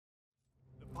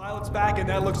Pilot's back and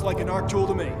that looks like an arc tool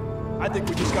to me. I think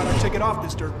we just got our ticket off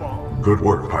this dirtball. Good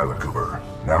work, Pilot Cooper.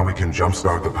 Now we can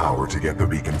jumpstart the power to get the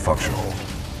beacon functional.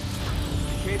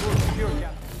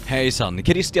 Hejsan,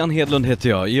 Christian Hedlund heter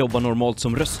jag jobbar normalt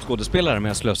som röstskådespelare men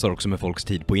jag slösar också med folks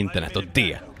tid på internet och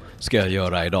det ska jag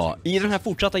göra idag i den här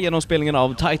fortsatta genomspelningen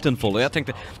av Titanfall och jag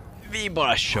tänkte, vi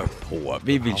bara kör på,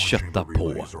 vi vill kötta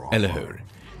på, eller hur?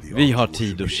 Vi har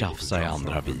tid att tjafsa i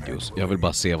andra videos, jag vill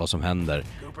bara se vad som händer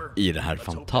i det här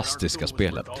fantastiska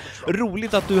spelet.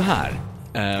 Roligt att du är här.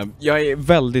 Jag är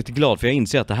väldigt glad för jag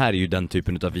inser att det här är ju den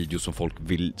typen av video som folk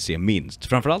vill se minst.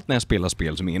 Framförallt när jag spelar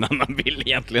spel som ingen annan vill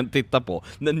egentligen titta på.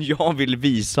 Men jag vill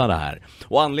visa det här.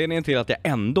 Och anledningen till att jag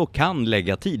ändå kan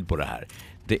lägga tid på det här,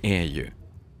 det är ju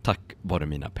tack vare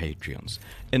mina Patreons.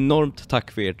 Enormt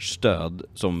tack för ert stöd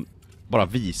som bara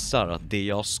visar att det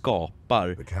jag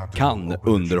skapar kan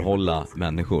underhålla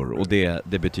människor. Och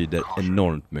det betyder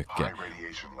enormt mycket.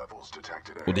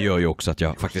 Och det gör ju också att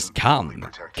jag faktiskt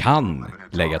kan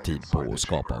lägga tid på att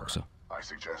skapa också.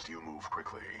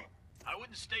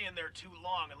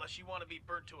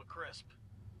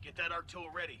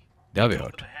 Det har vi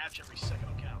hört.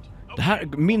 Det här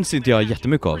minns inte jag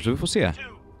jättemycket av, så vi får se.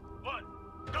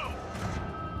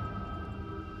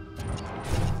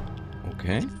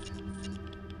 Okej.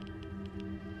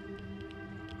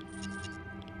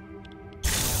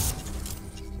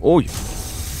 Oj!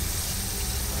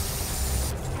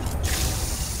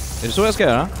 Är det så jag ska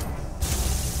göra?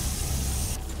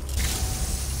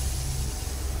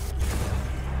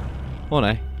 Åh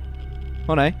nej.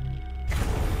 Åh nej.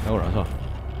 Jo då, så.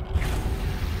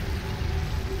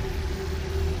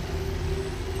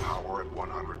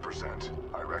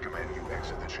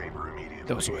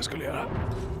 Det var så jag skulle göra.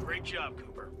 Great job,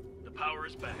 Cooper. The power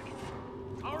is back.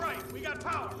 All right, we got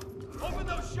power. Open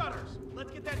those shutters.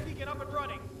 Let's get that beacon up and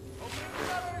running. Open the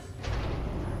shutters.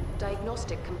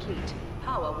 Diagnostic complete.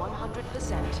 Power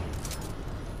 100%.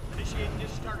 Initiate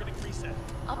dish targeting reset.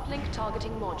 Uplink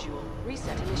targeting module.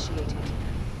 Reset initiated.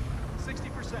 60%.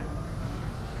 70%.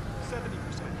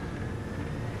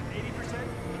 80%.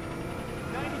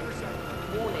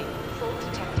 90%. Warning. Fault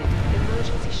detected.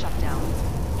 Emergency shutdown.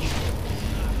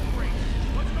 Great.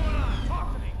 What's going on?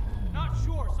 Talk to me. Not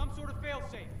sure. Some sort of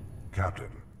failsafe.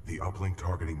 Captain, the uplink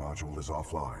targeting module is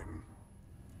offline.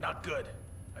 Not good.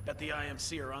 I bet the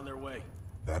IMC are on their way.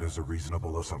 That is a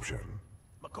reasonable assumption.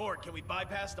 McCord, can we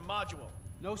bypass the module?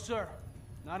 No, sir.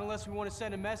 Not unless we want to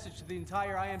send a message to the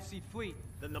entire IMC fleet.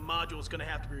 Then the module is going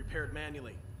to have to be repaired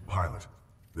manually. Pilot,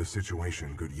 this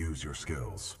situation could use your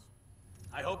skills.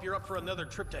 I hope you're up for another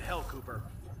trip to hell, Cooper.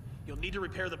 You'll need to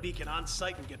repair the beacon on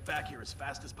site and get back here as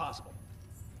fast as possible.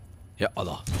 Ja,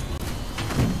 då.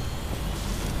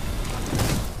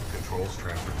 Controls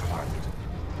transferred to pilot.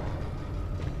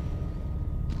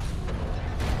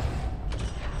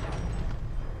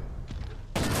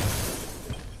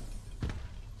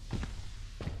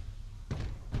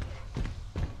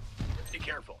 Be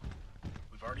careful.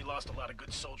 We've already lost a lot of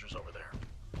good soldiers over there.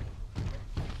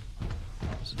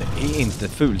 Så det är inte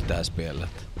fult det här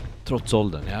spelet. Trots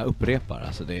åldern, jag upprepar,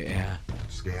 alltså det är...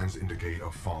 Scans indicate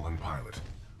a fallen pilot.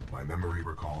 My memory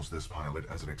recalls this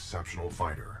pilot as an exceptional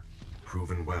fighter,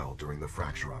 proven well during the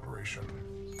Fracture operation.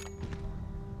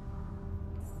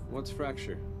 What's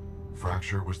Fracture?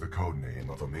 Fracture was the code name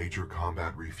of a major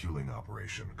combat refueling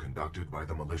operation conducted by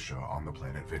the militia on the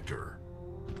planet Victor.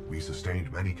 We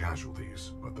sustained many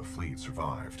casualties, but the fleet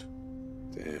survived.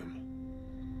 Damn.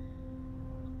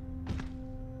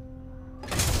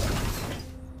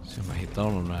 Så man hittar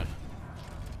honom där.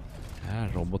 Här,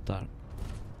 robotar.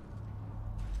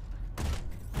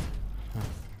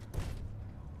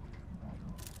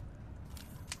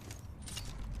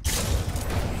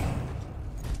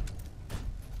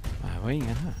 Nej, det var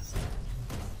ingen här.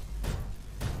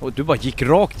 Och du bara gick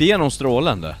rakt igenom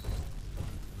strålande.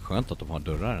 Skönt att de har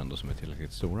dörrar ändå som är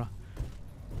tillräckligt stora.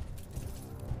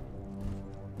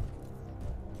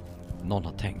 Någon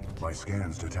har tänkt. My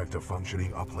scans detect a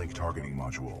functioning uplink targeting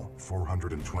module,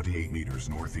 428 meters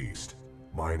northeast.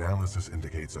 My analysis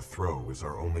indicates a throw is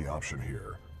our only option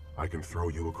here. I can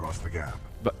throw you across the gap.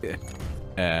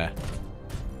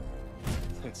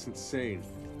 That's insane.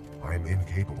 I'm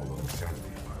incapable of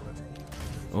insanity, pilot.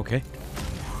 Okej.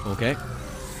 Okej.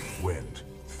 Wind,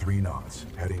 3 knots,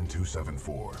 heading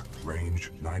 274.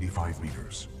 Range, 95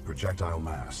 meters. Projectile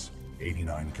mass,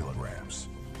 89 kilograms.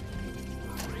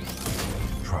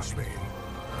 Trust me.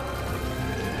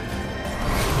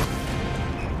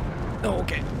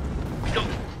 Okej.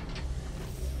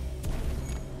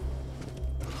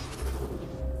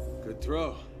 Good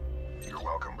throw. You're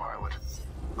welcome, pilot.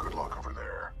 Good luck over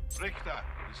there. Richter,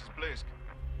 this is Blisk.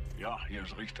 Ja, hier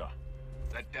ist Richter.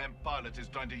 That damn pilot is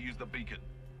trying to use the beacon.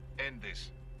 End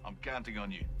this. I'm counting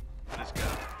on you. Let's go.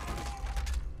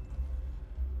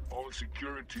 All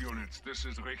security units, this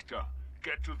is Richter.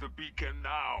 Get to the beacon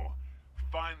now.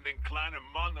 Find den kleinen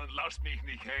Mann und lass mich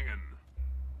nicht hängen.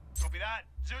 Copy that.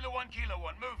 Zulu 1, Kilo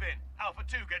 1, move in. Alpha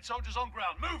 2, get soldiers on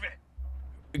ground. Move it!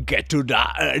 Get to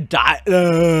die.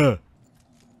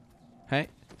 Hej.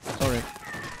 Sorry.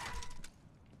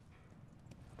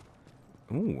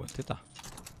 Oh, titta.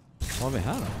 Vad har vi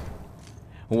här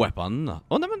då? Weapon. Nej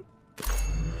men.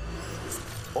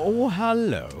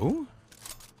 Hello.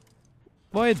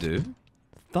 Vad är du?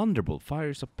 Thunderbolt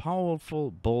fires a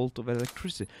powerful bolt of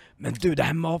electricity. Men du, det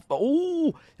här med...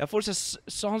 jag får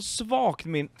så svagt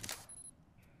min...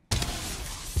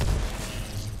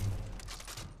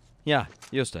 Ja,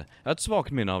 just det. Jag har ett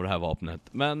svagt minne av det här vapnet.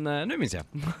 Men nu minns jag.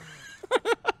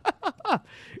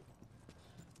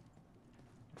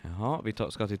 Jaha, vi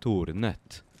ska till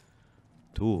Tornet.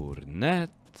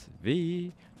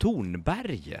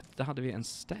 Tornberget. Där hade vi en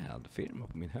städfirma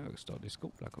på min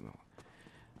högstadieskola, kommer jag ihåg.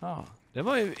 Ja,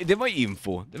 det var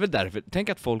info. Det är väl därför. Tänk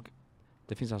att folk...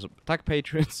 Det finns alltså... Tack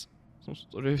Patreons som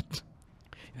står ut.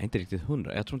 Jag är inte riktigt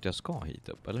 100. Jag tror inte jag ska hit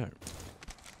upp, eller hur?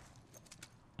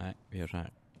 Nej, vi gör så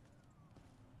här.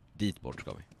 Dit bort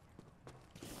ska vi.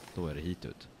 Då är det hit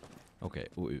ut. Okej,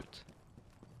 och ut.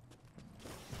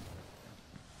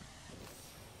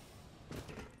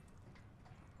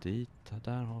 Dit,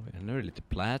 där har vi. Nu är det lite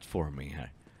platforming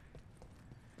här.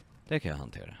 Det kan jag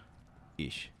hantera.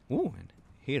 Ish. En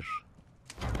hirsch.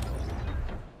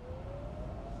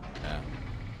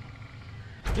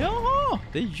 Ja,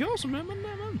 det är jag som är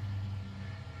men.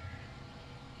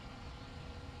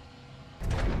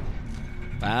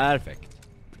 Perfekt.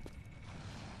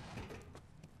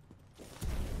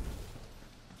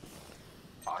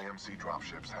 IMC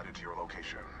dropships headed to your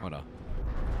location. Vadå?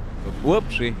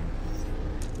 Whoopsie.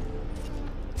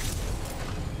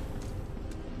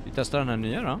 Vi testar den här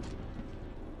nya då.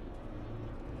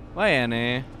 Var är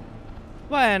ni?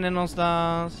 Var är ni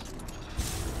någonstans?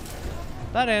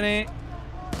 Där är ni.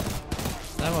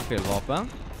 Där var fel vapen.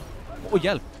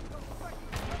 Hjälp.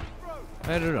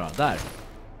 Vad är det då? Där.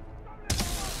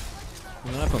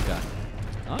 Den här funkar.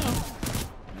 Ja.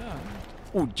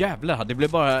 Jävlar, det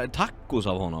blev bara tacos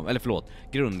av honom. Eller förlåt,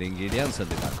 grundingrediensen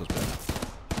till tacos blev det.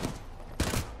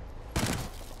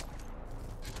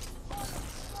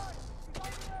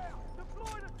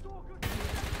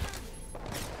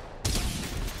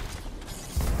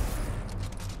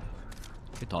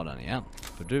 Vi tar den igen,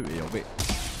 för du är jobbig.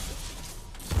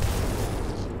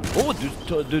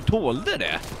 Du tålde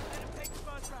det?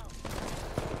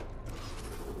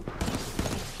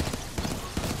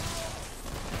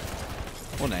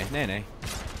 Nej.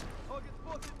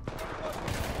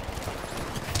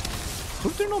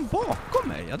 Tog du någon bakom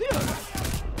mig? Ja, det gör det.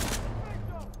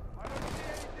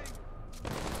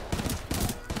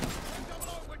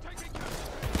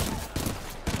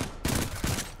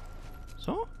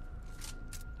 Så.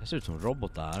 Det ser ut som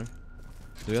robotar.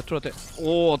 Du, jag tror att det...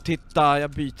 titta,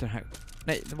 jag byter här.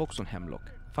 Nej, det var också en hemlock.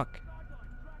 Fuck.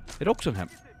 Är det också en hem...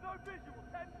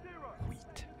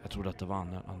 Skit. Jag trodde att det var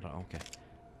andra. Okej.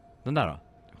 Den där då?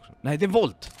 Nej, det är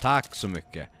volt. Tack så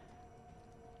mycket.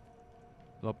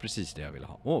 Det var precis det jag ville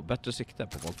ha. Bättre sikte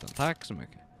på volten. Tack så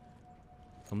mycket.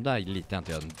 De där litar jag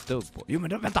inte jag en dugg på. Jo, men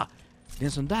då, vänta. Det är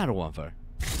en sån där ovanför.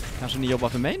 Kanske ni jobbar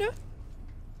för mig nu?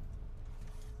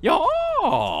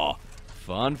 Ja!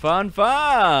 Fun!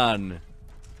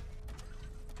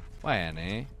 Vad är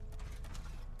ni?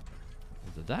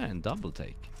 Det där är en double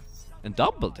take. En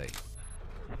double take?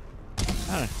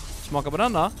 Här. Smaka på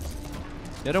den då.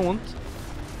 Gör det ont?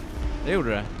 Det gjorde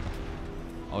det.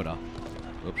 Oj då.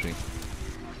 Uppsving.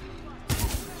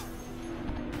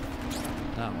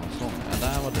 Där var en sån. Ja,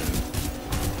 där var du.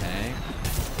 Nej.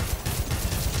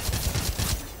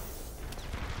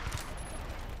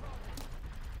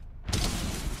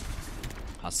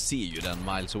 Han ser ju den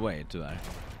miles away, tyvärr.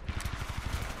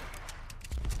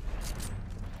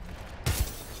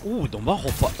 De bara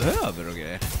hoppar över och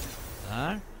grejer.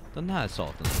 Där. Den här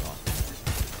saten är bra.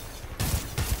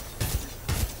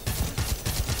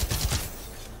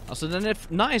 Alltså den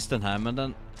är nice den här, men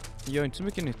den gör inte så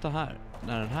mycket nytta här.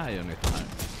 När den här gör nytta här.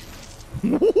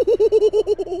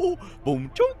 Boom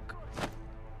chunk.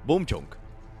 Boom chunk.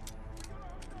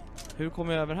 Hur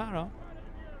kommer jag över här då?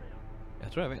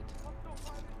 Jag tror jag vet.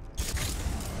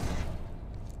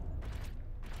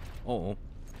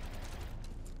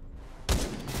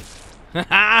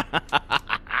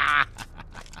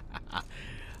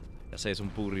 Jag säger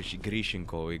som Boris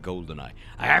Grishenko i GoldenEye.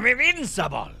 I am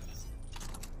invincible!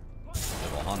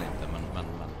 Det var han inte, men...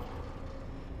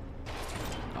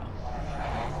 Ja.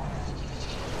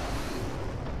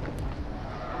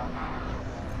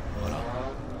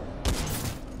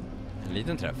 En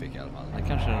liten träff fick i alla fall. Det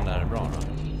kanske den där är bra då.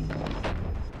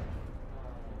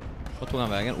 Vad tog han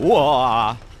vägen?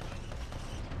 Åh!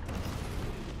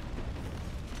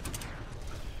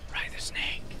 Rider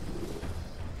Snake.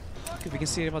 Gud, vilken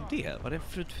serie var det? Var det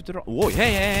Futura? Oj,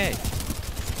 hej, hej, hej!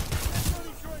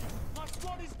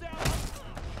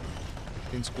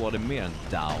 Din squad är mer än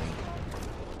down.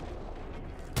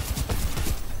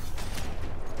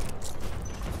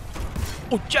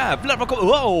 Åh, jävlar, vad kom...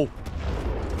 Wow!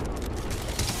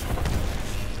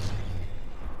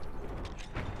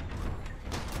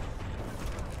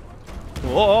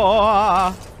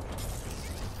 Åh!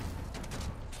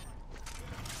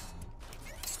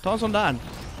 Ta en sån där.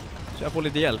 Så jag får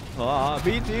lite hjälp.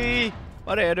 BT!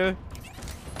 Var är du?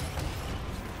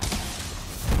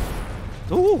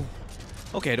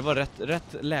 Okej, det var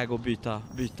rätt läge att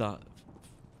byta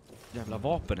jävla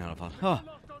vapen i alla fall.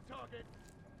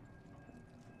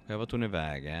 Okej, vad tog ni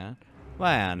vägen? Vad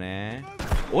är ni?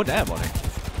 Där var det.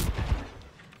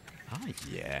 Aj.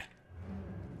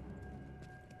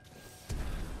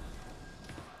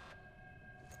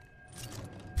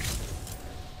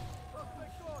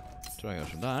 Tror jag gör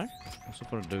sådär. Och så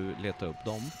får du leta upp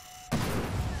dem.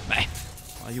 Nej!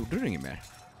 Vad gjorde du inget mer?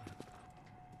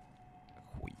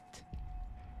 Skit.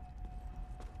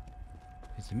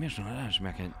 Finns det mer sådana där som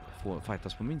jag kan få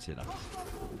fightas på min sida?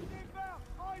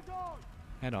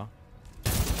 Hej då.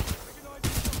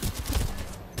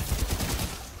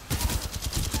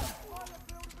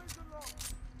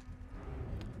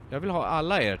 Jag vill ha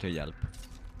alla er till hjälp.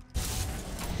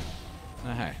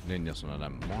 Nej, det är inte sådana där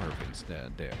Marvins. Det är jag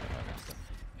inte. Jag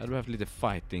hade behövt lite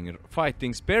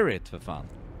fighting spirit för fan.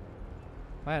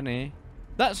 Vad är ni?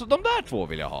 Där, så de där två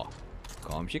vill jag ha.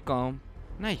 Kom.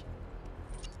 Nej.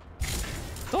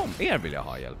 Er vill jag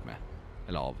ha hjälp med.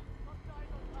 Eller av.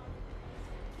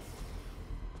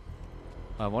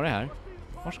 Vad var det här?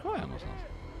 Var ska jag någonstans?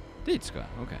 Dit ska jag,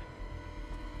 okej.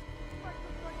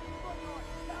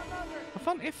 Vad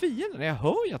fan är fienden? Jag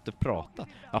hör ju att det pratar.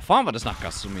 Vad fan vad det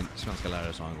snackas, som min svenska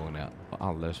lärare sa en gång när jag var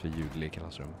alldeles för ljudlig i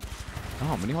klassrummet.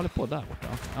 Jaha, men ni håller på där borta.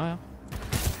 Ja.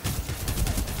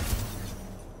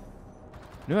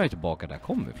 Nu är jag tillbaka där jag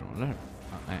kom ifrån, eller? Ja,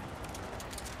 nej.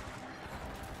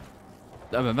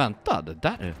 Ja, men vänta, det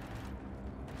där...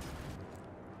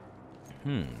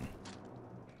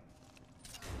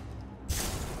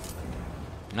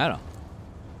 Nej då.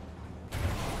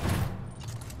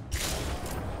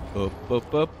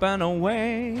 Up and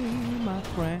away, my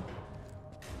friend.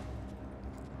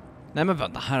 Nej men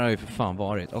vänta, här har ju för fan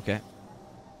varit. Okej.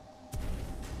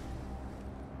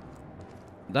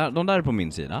 De där är på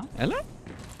min sida, eller?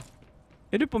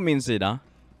 Är du på min sida?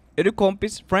 Är du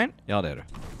kompis, friend? Ja, det är du.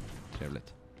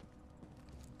 Trevligt.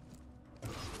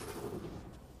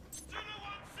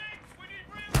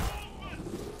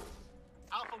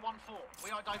 Alpha 1-4,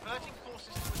 we are diverting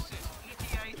forces to assist. ETA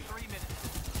 3 minutes.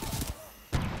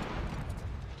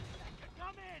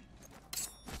 Come in!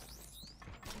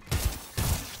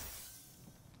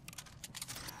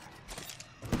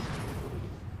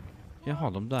 Jaha,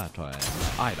 de där tar jag.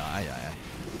 Aj.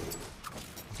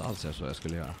 Inte alls så jag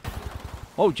skulle göra.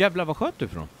 Jävlar, vad sköt du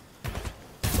ifrån?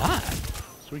 Där!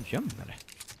 Så gömmer det.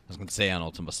 Jag ska inte säga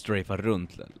något som bara strafar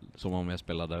runt. Som om jag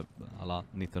spelade alla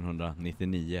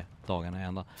 1999 dagarna i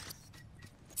ända.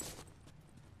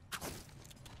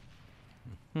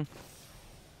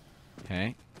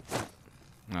 Hej.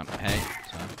 Ja, hej.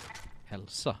 Så här.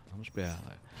 Hälsa. Annars blir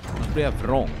jag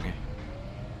vrång.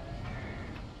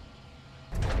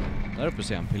 Där uppe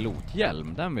ser jag en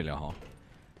pilothjälm. Den vill jag ha.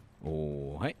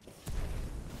 Hej.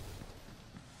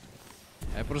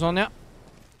 Hej på det, Sonja.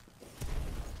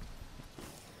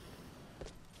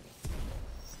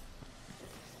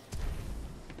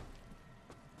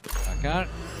 Tackar.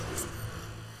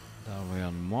 Där var jag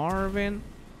en Marvin.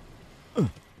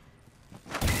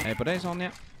 Hej på dig,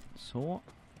 Sonja. Så.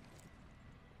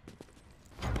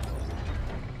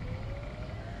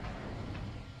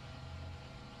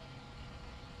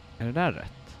 Är det där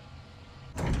rätt?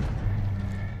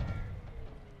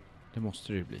 Det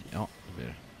måste det ju bli. Ja, det blir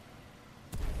det.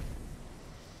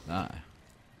 Nej.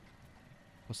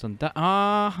 Och sen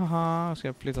där... ska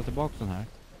jag flytta tillbaka den här?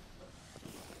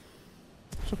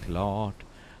 Såklart.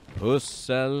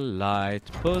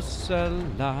 Pussellight.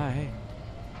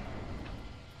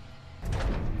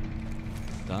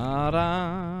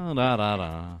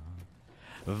 Da-da-da-da-da.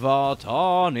 Vad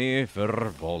tar ni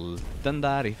för volten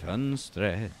där i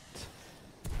fönstret?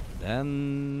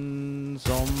 Den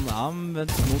som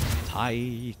används mot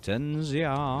Titans,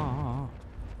 ja.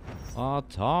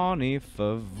 Vad tar ni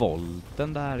för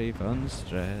volten där i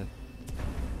fönstret?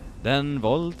 Den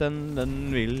volten,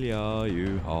 den vill jag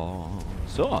ju ha.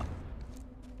 Så,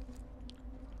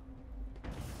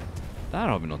 Där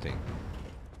har vi någonting.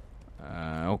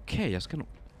 Okej, jag ska nog...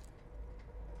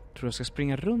 Tror jag ska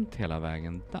springa runt hela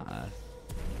vägen där.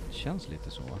 Det känns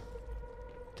lite så.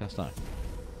 Testar.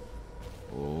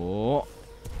 Åh.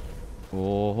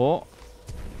 Åhå.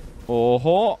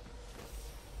 Åhå.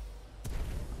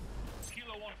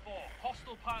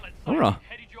 Vadå?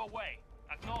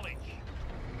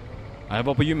 Ja, jag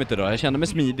var på gymmet idag. Jag kände mig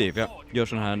smidig. För jag gör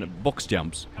såna här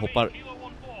boxjumps. Hoppar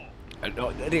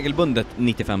regelbundet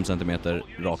 95 cm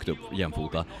rakt upp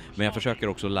jämfota. Men jag försöker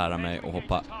också lära mig att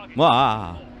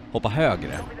hoppa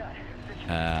högre.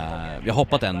 Jag har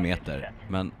hoppat 1 meter.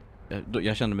 Men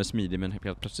jag kände mig smidig. Men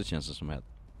helt plötsligt känns det som att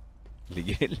jag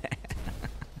ligger i lä.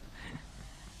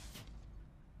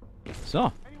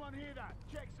 Så.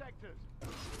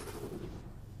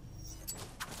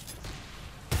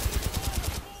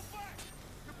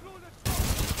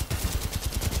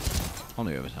 Ja,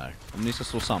 nu gör vi så här. Om ni ska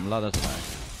stå samlade så här.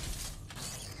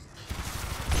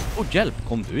 Åh, hjälp!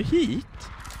 Kom du hit?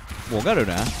 Vågar du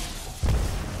det?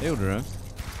 Det gjorde du.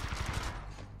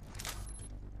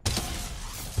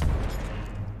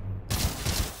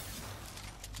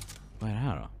 Vad är det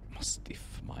här då?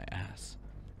 Mustiff my ass.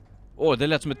 Åh, det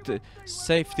lät som ett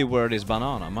safety word is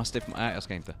banana. Mustiff my... Nej, jag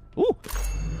ska inte. Oh!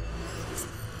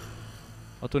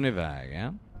 Vad tog ni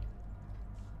vägen?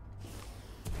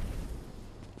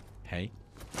 Hej.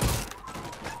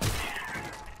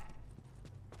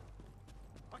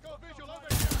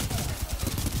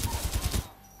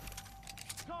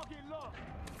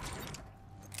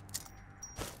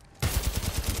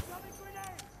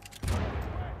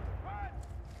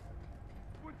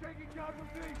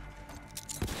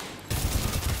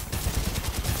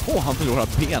 Åh, han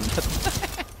förlorar benet.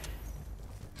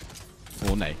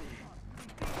 Åh, nej.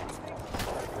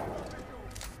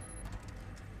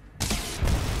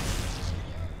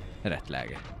 Rätt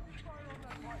läge.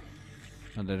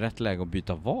 Ja, det är rätt läge att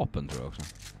byta vapen, tror jag också.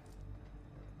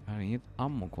 Jag har inget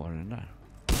ammo kvar i den där.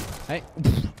 Hej.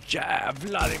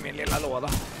 Jävlar i min lilla låda.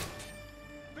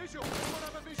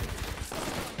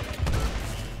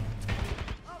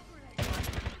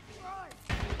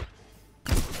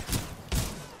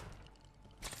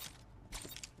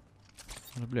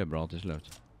 Det blev bra till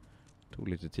slut. Tog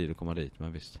lite tid att komma dit,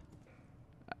 men visst.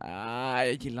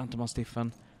 Jag gillar inte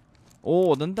mastiffen.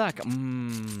 Åh, den där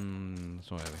kan...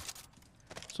 så gör vi.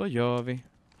 Så gör vi.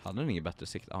 Hade den inget bättre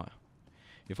sikt? Ja.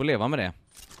 Vi får leva med det.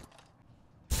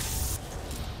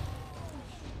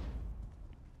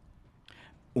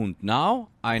 Und now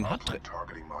ein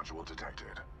targeting module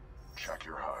detected. Check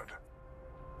your HUD.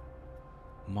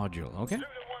 Module, okay.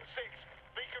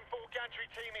 Beacon 4 gantry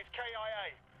team is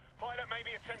KIA. Pilot may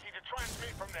be attempting to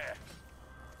transmit from there.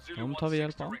 De tar vi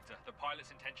hjälp av. The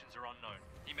pilot's intentions are unknown.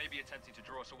 He may be attempting to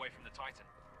draw us away from the Titan.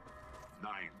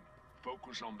 9.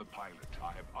 Focus on the pilot.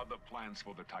 I have other plans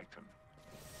for the Titan.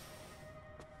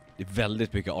 Det är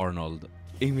väldigt mycket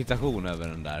Arnold-imitation över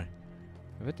den där.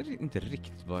 Jag vet inte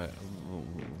riktigt vad jag...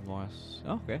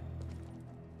 Ja, okej.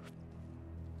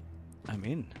 I'm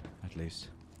in, at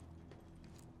least.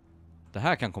 Det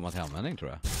här kan komma till användning,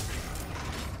 tror jag.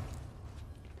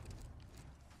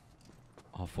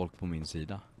 Har folk på min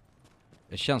sida.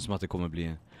 Det känns som att det kommer bli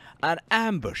en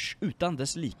ambush utan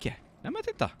dess like. Nej, men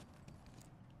titta.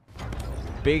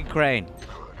 Big crane.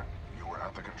 Good. You are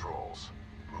at the controls.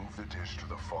 Move the dish to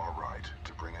the far right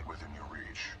to bring it within your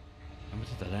reach. Ja, men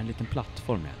titta, det är en liten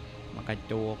plattform här. Man kan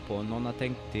gå på, någon har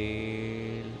tänkt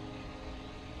till...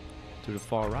 To the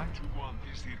far right.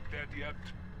 2-1, is he dead yet?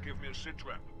 Give me a sit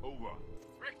rep. Over.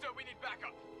 Richter, we need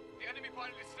backup. The enemy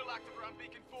pilot is still active around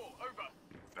Beacon 4. Over.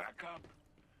 Backup?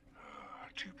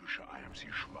 Typische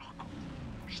IMC-Schwachkopf.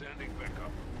 Sending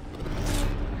backup.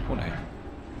 Åh nej.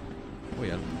 Åh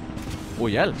hjälp.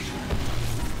 Åh hjälp.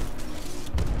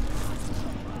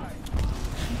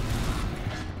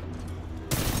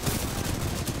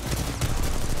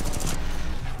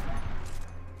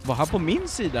 Var han på min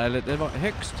sida eller det var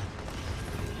högst?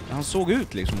 Han såg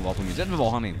ut liksom att vara på min sida, men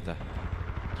var han inte.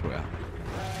 Tror jag.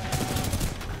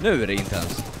 Nu är det inte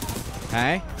ens.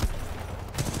 Nej.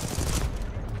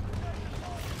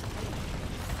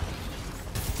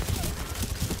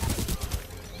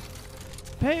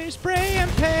 Pay spray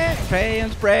and pay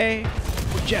and spray.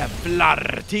 Och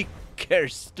jävlar,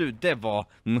 tickers du, det var...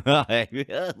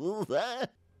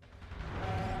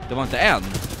 Det var inte en.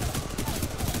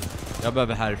 Jag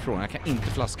behöver härifrån, jag kan inte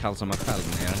flaskhalsa mig själv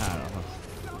ner här.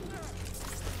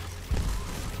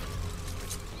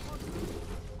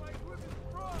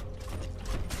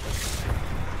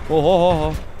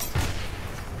 Åh,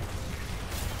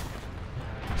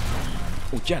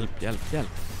 hjälp, hjälp, hjälp.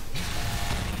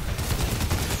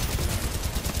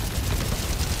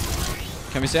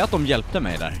 Kan vi säga att de hjälpte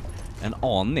mig där? En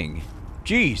aning.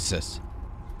 Jesus!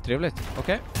 Trevligt,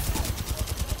 okej.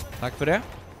 Tack för det.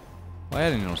 Var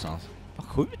är ni någonstans? Vad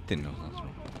skjuter ni någonstans?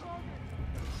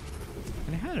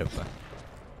 Är ni här uppe?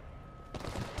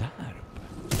 Där uppe.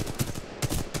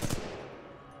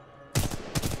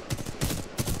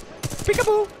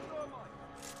 Peekaboo!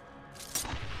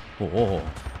 Åh.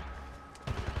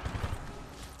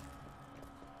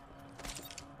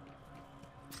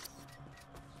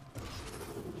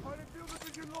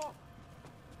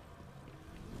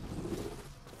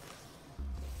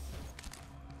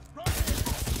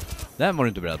 Den var du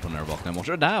inte beredd på när du vaknade i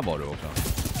morse. Där var du också.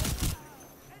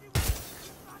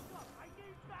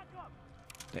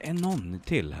 Det är någon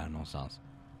till här någonstans.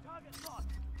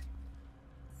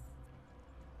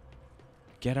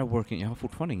 Get a working... Jag har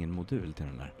fortfarande ingen modul till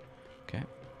den där. Okej.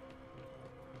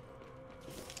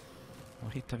 Var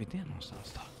hittar vi det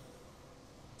någonstans då?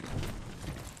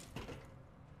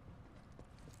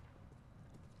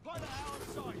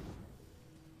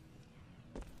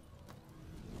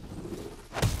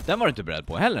 Den var du inte beredd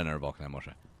på heller när du vaknade i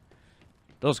morse.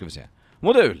 Då ska vi se.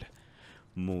 Modul.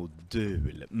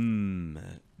 Modul.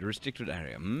 Restricted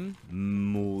area.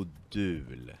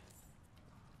 Modul.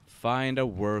 Find a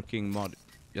working mod.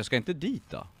 Jag ska inte dit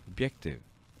då. Objective.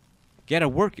 Get a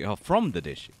working... Ja, from the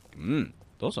dish.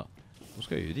 Då så. Då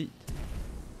ska jag ju dit.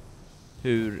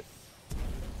 Hur...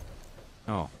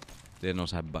 Ja. Det är någon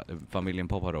så här familjen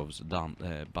Poparovs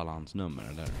balansnummer,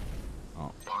 eller?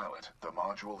 Ja. Pilot, the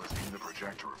module is in the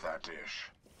projector of that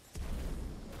dish.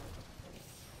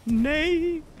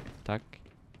 Nej! Tack.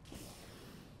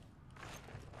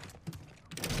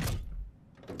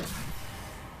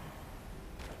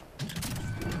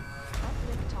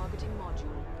 Uplink targeting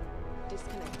module.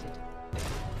 Disconnected.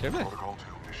 Trevligt. Protocol 2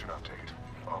 mission update.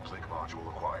 Uplink module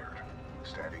acquired.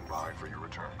 Standing by for your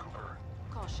return, Cooper.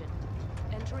 Caution.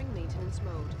 Entering maintenance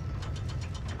mode.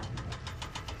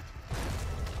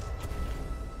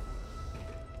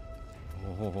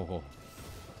 Oh.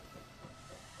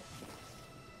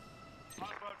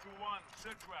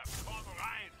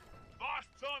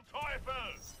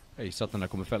 Jag gissar att den där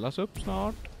kommer fällas upp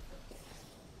snart.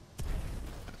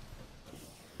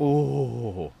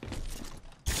 Oh.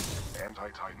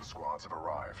 Anti-Titan squads have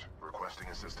arrived, requesting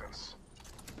assistance.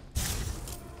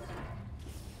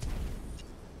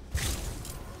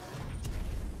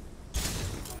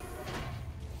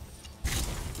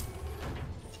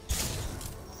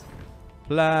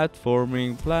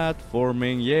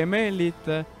 Platforming, ge mig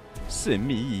lite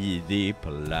smidig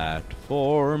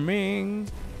platforming.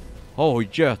 Oj,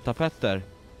 Göta-Petter.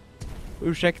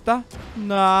 Ursäkta?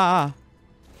 Nja.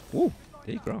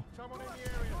 Det gick bra.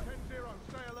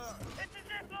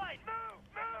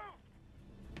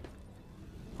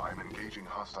 I'm engaging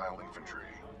hostile infantry.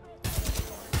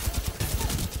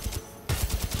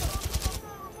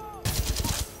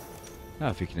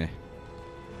 Här fick ni.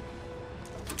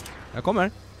 Jag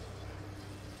kommer.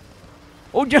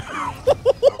 Oh, ja!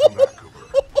 Welcome back, Cooper.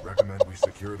 Recommend we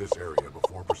secure this area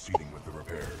before proceeding with the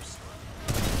repairs.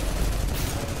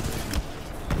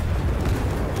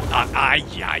 Aj.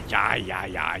 Hit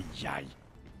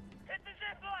the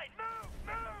zip line!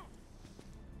 Move!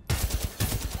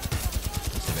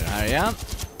 Så vi det här igen.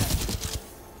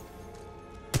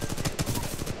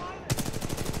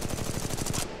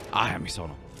 Jag missade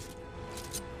honom.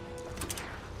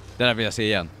 Det där vill jag se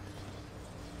igen.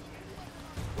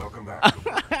 Welcome back,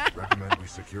 Cooper. Recommend we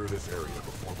secure this area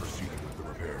before proceeding with the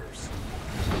repairs.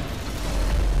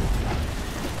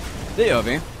 Det gör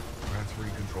vi.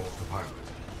 Transferring controls to pilot.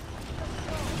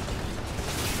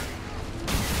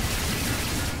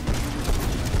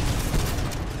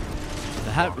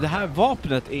 Det här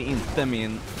vapnet är inte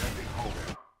min...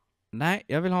 Nej,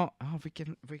 jag vill ha...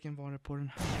 Vilken var det på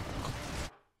den här?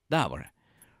 Där var det.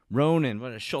 Ronin, var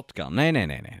det shotgun? Nej.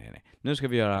 Nu ska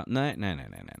vi göra... Nej.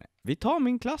 Vi tar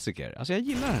min klassiker. Alltså jag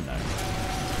gillar den där.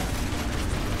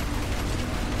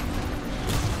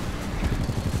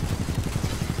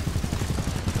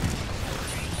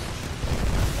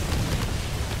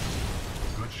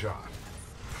 Good shot.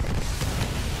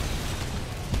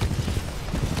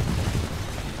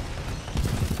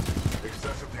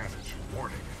 Excessive damage.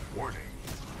 Warning.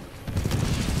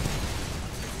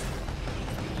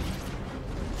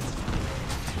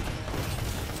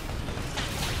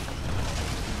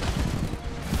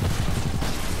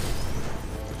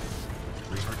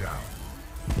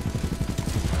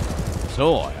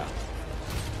 Så, ja.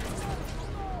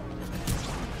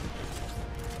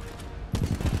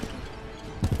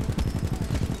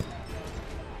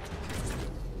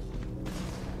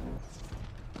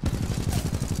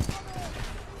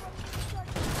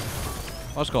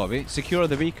 Vad ska vi? Secure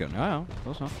the beacon. Ja,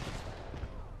 då så.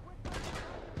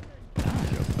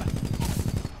 Där uppe.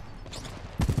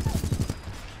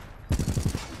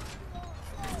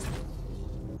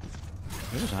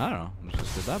 Nu är det så här då. Nu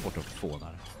ska det där borta och få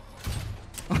där.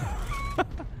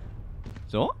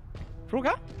 Så.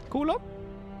 Fråga. Kolon.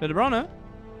 Är det bra nu?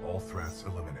 All threats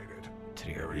eliminated.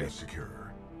 Area Trevligt.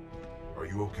 secure. Are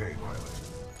you okay,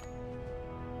 pilot?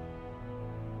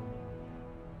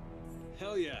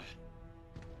 Hell yeah.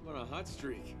 I'm on a hot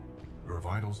streak. Your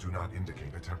vitals do not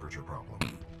indicate a temperature problem.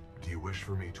 Do you wish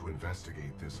for me to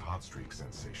investigate this hot streak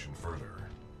sensation further?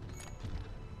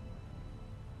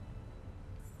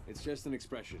 It's just an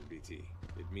expression, BT.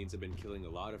 It means I've been killing a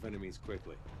lot of enemies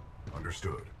quickly.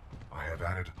 Understood. I have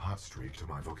added hot streak to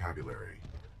my vocabulary.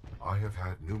 I have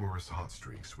had numerous hot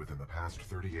streaks within the past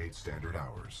 38 standard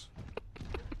hours.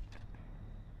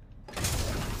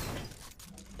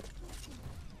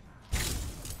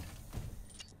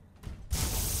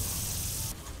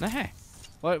 Nej.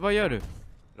 Vad gör du?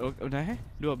 Nej,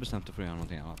 du har bestämt dig för att göra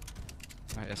någonting annat.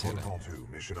 Nej, jag ser det. Protocol 2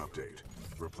 mission update.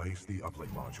 Replace the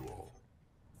uplink module.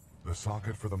 The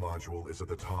socket for the module is at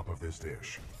the top of this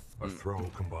dish. A throw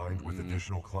combined with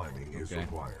additional climbing is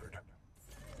required.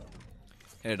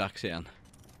 Är det dags igen?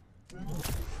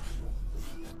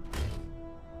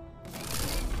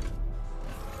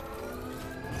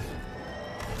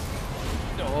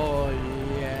 Åh,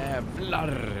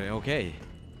 jävlar. Okej.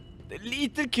 Det är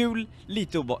lite kul,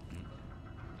 lite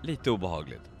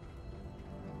obehagligt.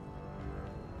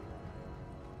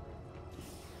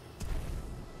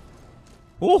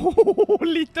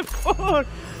 Lite för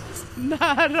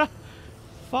nära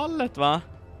fallet, va?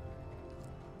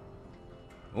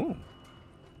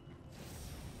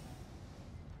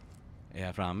 Är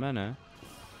jag framme nu?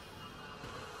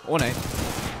 Nej.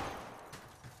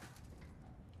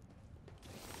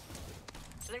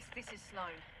 This is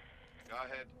Sloan. Go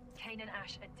ahead. Kane and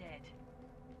Ash are dead.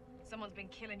 Someone's been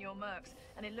killing your mercs,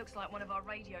 and it looks like one of our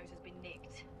radios has been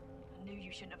nicked. I knew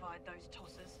you shouldn't have hired those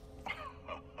tossers.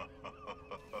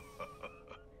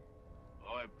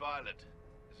 Oi, pilot.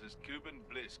 This is Cuban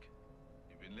Blisk.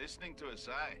 You've been listening to us,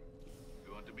 eh?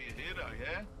 You want to be a hero,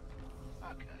 yeah?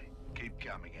 Okay. Keep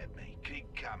coming at me. Keep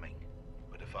coming.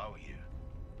 But if I were you,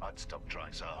 I'd stop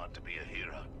trying so hard to be a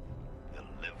hero.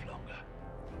 You'll live longer.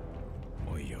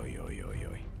 Oj.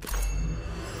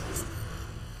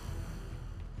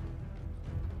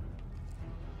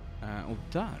 Och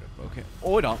där uppe, okej.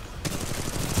 Oj då.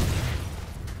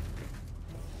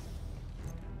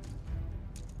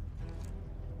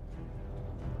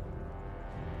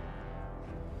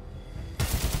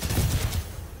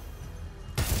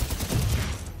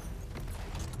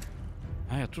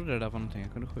 Jag trodde det där var någonting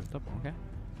jag kunde skjuta på, okej?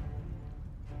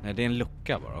 Nej, det är en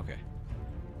lucka bara, okej.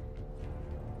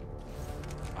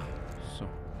 Så.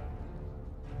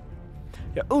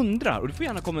 Jag undrar, och du får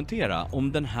gärna kommentera,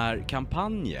 om den här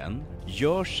kampanjen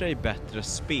gör sig bättre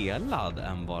spelad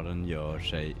än vad den gör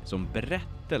sig som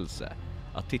berättelse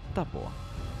att titta på.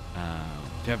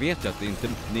 För jag vet ju att det är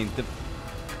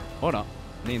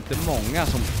inte många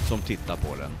som tittar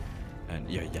på den.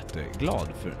 Jag är jätteglad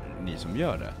för ni som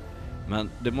gör det.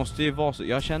 Men det måste ju vara så,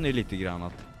 jag känner ju lite grann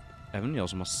att även jag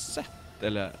som har sett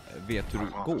eller vet hur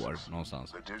det går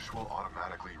någonstans.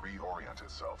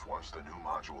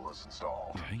 Jag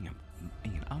har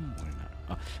ingen ammo i den här.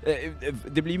 Ja.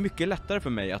 Det blir mycket lättare för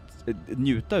mig att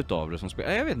njuta utav det som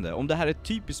spel. Jag vet inte, om det här är ett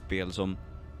typiskt spel som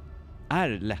är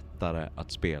lättare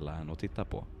att spela än att titta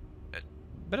på.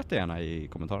 Berätta gärna i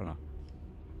kommentarerna.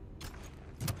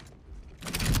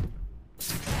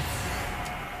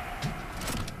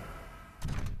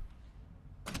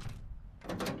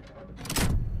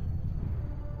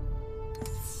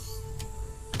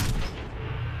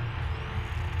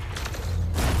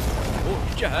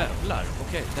 Jävlar,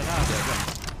 okej, den här hade jag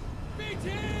glömt.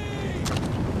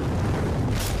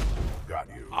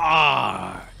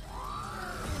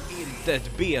 Inte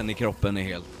ett ben i kroppen är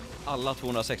helt. Alla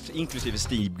 260, inklusive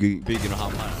stigbyggen och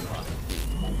hammaren bara.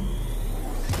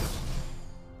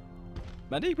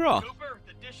 Men det gick bra. Cooper,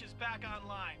 the dish is back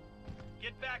online.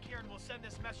 Get back here and we'll send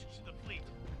this message to the fleet.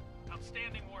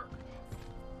 Outstanding work.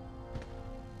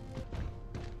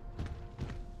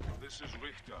 This is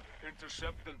Richter.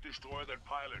 Intercept and destroy that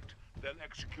pilot. Then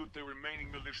execute the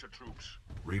remaining militia troops.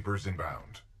 Reapers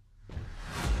inbound.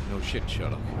 No shit,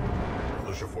 Sherlock.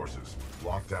 Militia forces,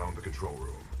 lock down the control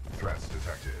room. Threats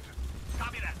detected.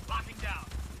 Copy that. Locking down.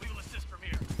 We will assist from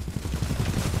here.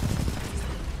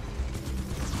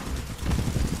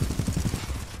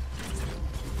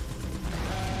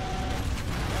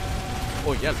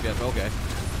 Oj, hjälp, okej.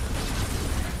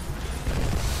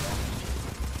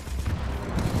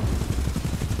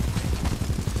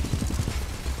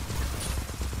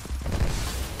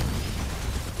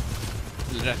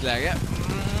 Rätt läge.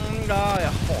 Ja,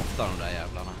 jag hatar de där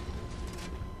jävlarna.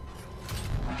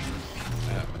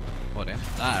 Vad var det?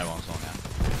 Där var en sån, ja.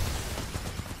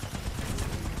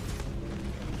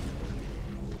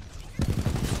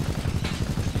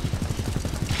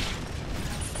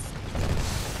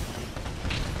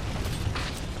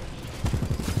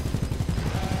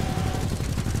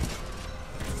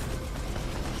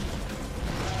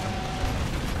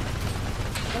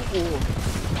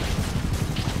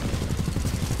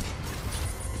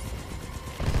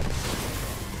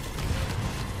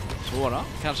 Så då,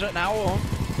 kanske? Nej,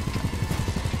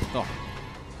 så.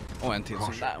 Och en till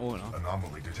sån där.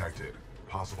 Anomaly detected.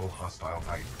 Possible hostile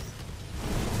type.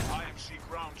 IMC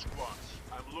ground squads.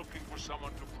 I'm looking for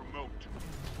someone to promote.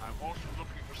 I'm also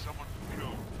looking for someone to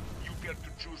kill. You get to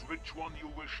choose which one you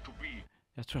wish to be.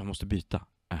 Jag tror jag måste byta.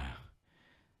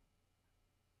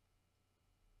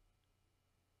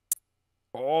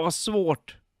 Åh, vad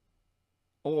svårt.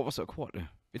 Åh, vad så kvar det.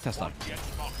 Vi testar.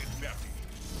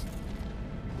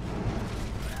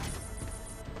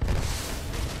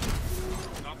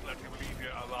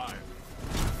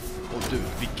 Och du,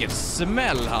 vilken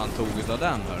smäll han tog utav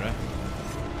den, hörru.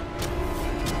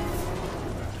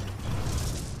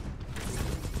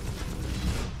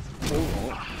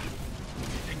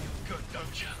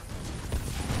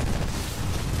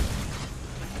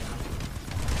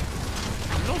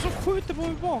 Är det någon som skjuter på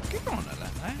mig bakifrån, eller?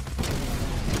 Nej.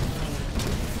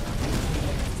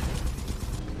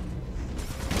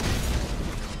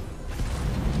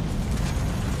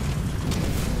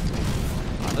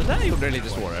 Det där gjorde det lite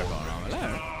svårare för honom,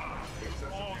 eller?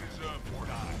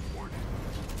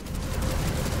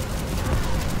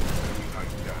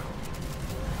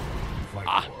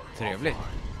 Ah, trevligt.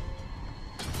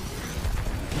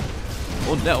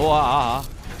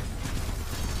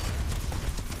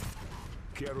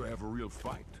 Care to have a real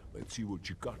fight? Let's see what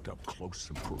you got up close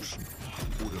and personal.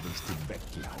 Oder willst du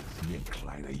weglaufen wie ein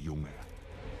kleiner Junge?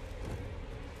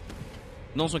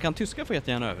 Någon som kan tyska får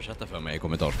jättegärna översätta för mig i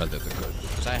kommentarsfältet.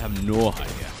 Så I have no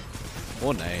idea.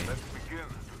 Åh nej.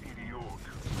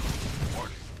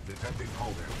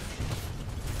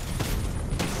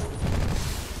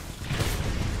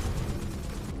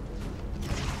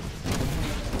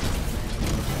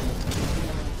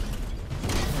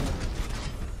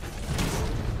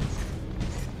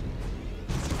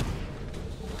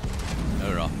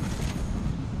 Nu då.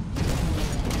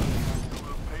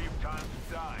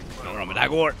 Ja, men det här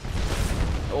går.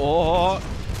 Åh.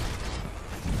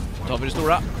 Så tar vi det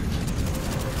stora.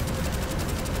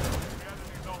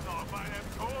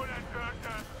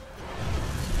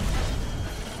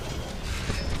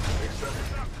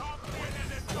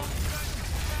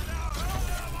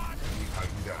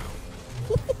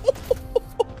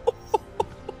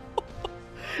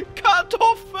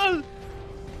 Kartoffel!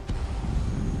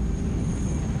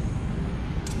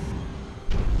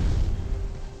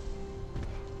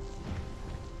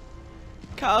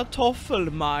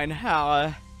 Kartoffel, mein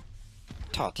herre.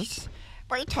 Tatis?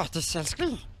 Vad är tatis,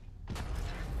 älskling?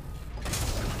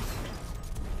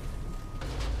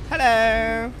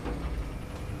 Hello!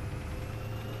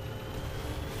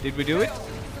 Did we do it?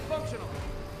 Functional.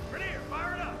 Rainier,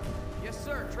 fire it up! Yes,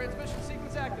 sir. Transmission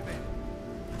sequence activated.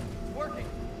 It's working.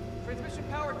 Transmission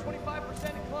power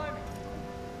 25% and climbing.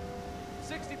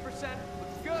 60%.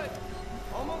 Looks good.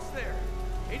 Almost there.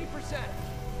 80%.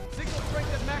 Signal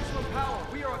strength at maximum power.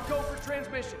 We are a go for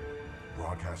transmission.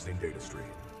 Broadcasting data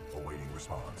stream. Awaiting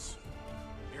response.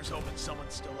 Here's hoping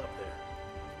someone's still up there.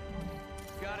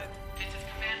 Got it. This is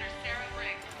Commander Sarah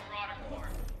Briggs of Marauder Corps.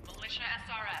 Militia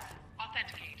SRS.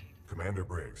 Authenticate. Commander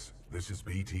Briggs, this is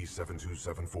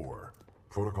BT-7274.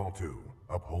 Protocol 2,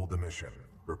 uphold the mission.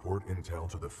 Report intel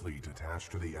to the fleet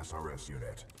attached to the SRS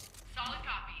unit. Solid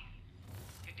copy.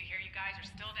 Good to hear you guys are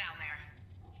still down there.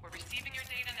 We're receiving your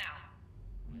data now.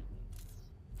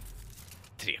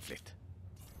 Trevligt.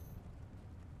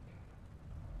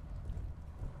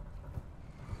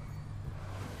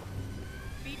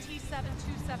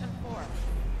 BT-7274.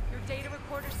 Your data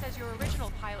recorder says your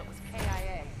original pilot was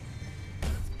KIA.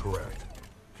 Correct.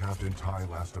 Captain Ti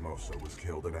Lastimosa was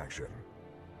killed in action.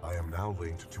 I am now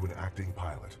linked to an acting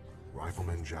pilot,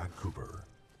 Rifleman Jack Cooper.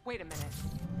 Wait a minute.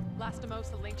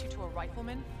 Lastimosa linked you to a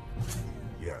rifleman?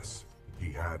 Yes,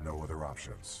 he had no other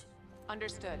options.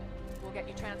 Understood. We'll get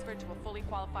you transferred to a fully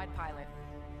qualified pilot.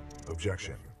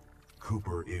 Objection.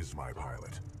 Cooper is my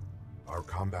pilot. Our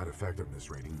combat effectiveness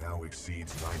rating now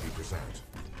exceeds 90%.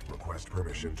 Request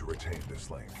permission to retain this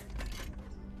link.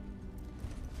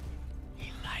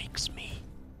 He likes me.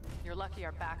 You're lucky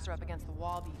our backs are up against the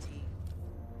wall, BT.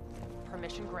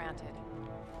 Permission granted.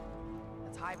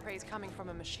 That's high praise coming from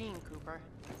a machine, Cooper.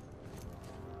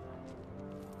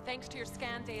 Thanks to your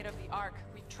scan data of the Ark,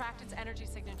 we've tracked its energy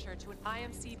signature to an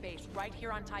IMC base right here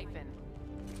on Titan.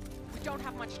 We don't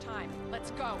have much time.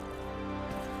 Let's go.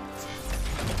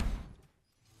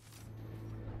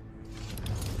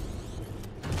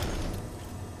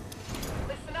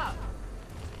 Listen up.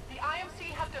 The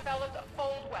IMC have developed a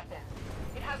fold weapon.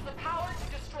 It has the power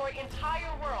to destroy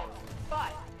entire worlds,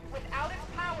 but without its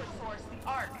power source, the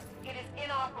Ark, it is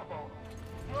inoperable.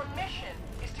 Your mission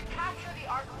is to capture the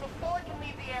Ark before it can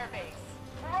leave the airbase.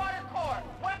 Marauder Corps,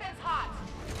 weapons hot!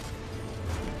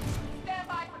 Stand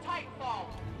by for Titanfall.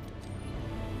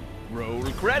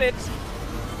 Roll credits!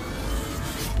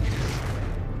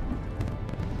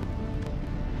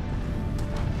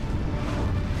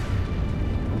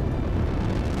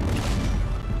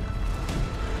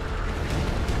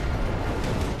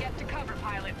 Get to cover,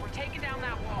 pilot. We're taking down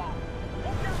that wall.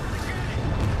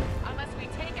 Unless we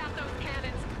take out those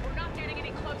cannons, we're not getting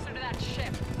any closer to that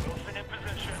ship. Wilson in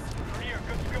position. Here,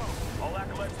 good to go. All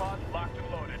acolyte pods locked and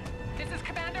loaded. This is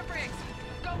Commander Briggs.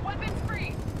 Go weapons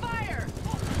free. Fire!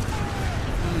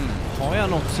 Har jag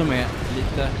något som är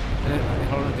lite...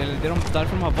 Eller det är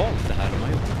därför de har valt det här de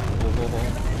har gjort.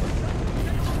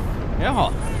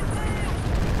 Jaha.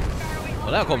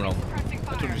 Och där kommer de.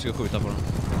 Jag trodde vi skulle skjuta på dem.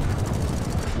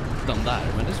 De där,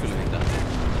 men det skulle vi inte.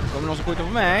 Kommer någon som skjuter på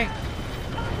mig?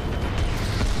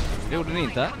 Det gjorde ni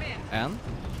inte. Än.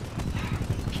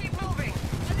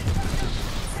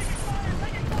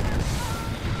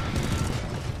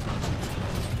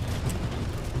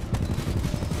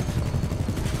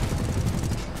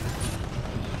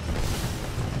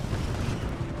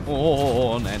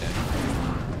 Nej.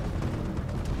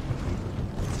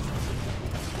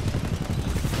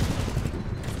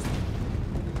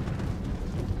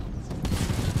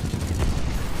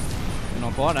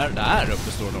 Någon kvar där? Där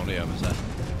uppe står någon och gömmer sig.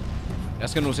 Jag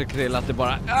ska nog se till att det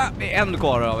bara är en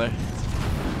kvar över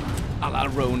alla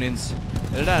Ronins.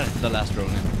 Är det där The Last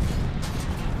Ronin?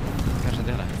 Kanske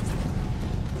inte heller.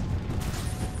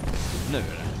 Nu är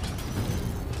det.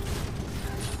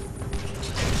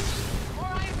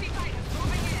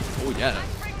 Oh, jävlar.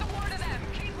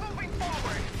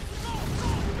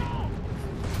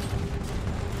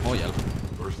 Åh, hjälp.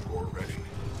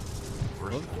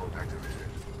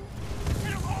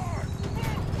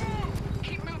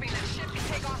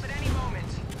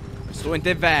 Stå inte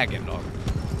i vägen då.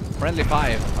 Friendly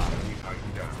fire.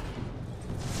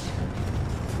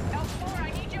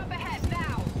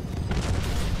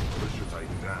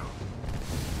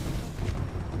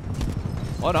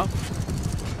 Vad då?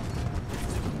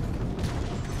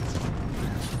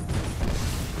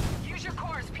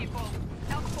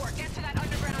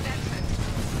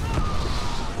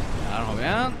 Där har vi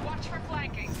en.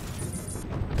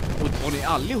 Och ni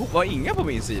allihop var inga på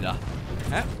min sida.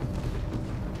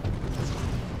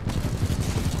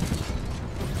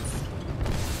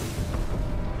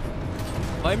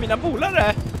 Vad är mina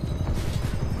polare?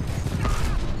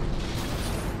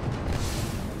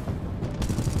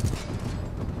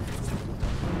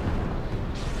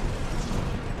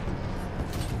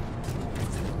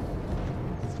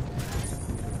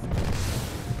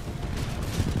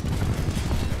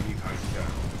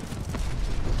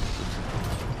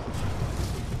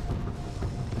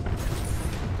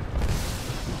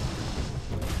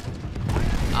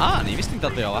 Ni visste inte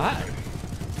att jag var här.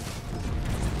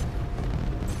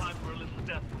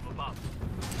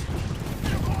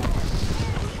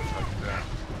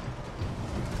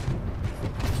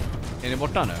 Är ni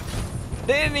borta nu?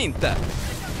 Det är ni inte!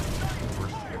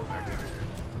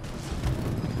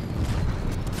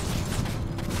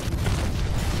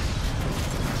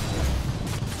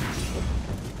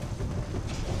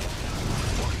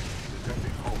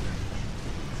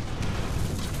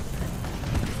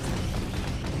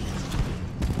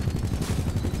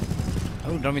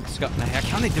 Jag undrar om vi inte ska... Nej, jag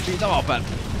kan inte byta vapen.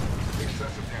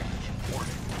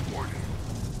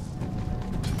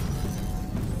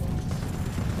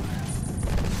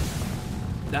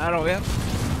 Där har vi en.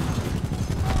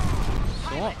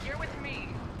 Så.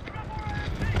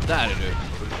 Där är du.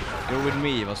 You're with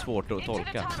me var svårt att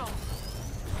tolka.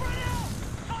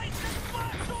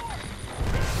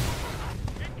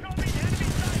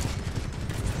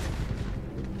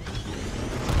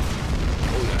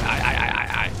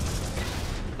 Aj.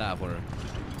 Där får du.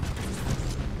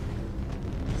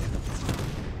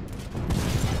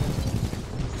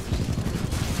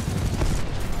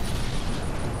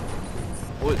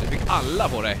 Oj, du fick alla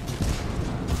på dig.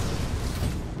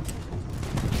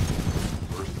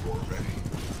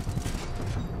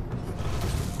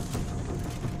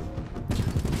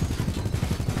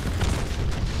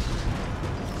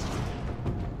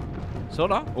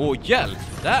 Sådär. Åh, hjälp!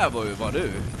 Där var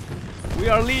du.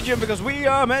 We are legion because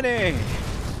we are many!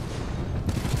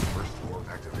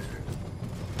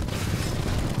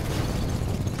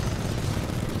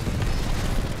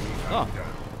 Ja.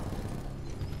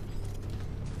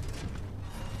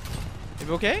 Är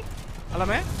vi okej? Alla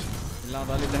med? Vi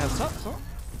laddar lite hälsa, så.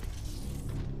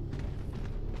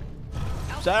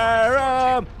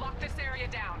 Sarah! Lock this area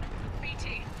down. BT,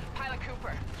 Pilot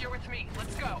Cooper, you're with me.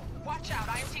 Let's go. Watch out,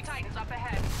 IMT Titans up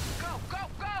ahead. Go, go,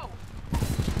 go!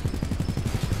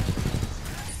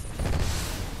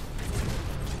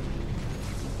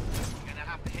 You're gonna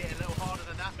have to hit a little harder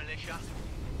than that, militia.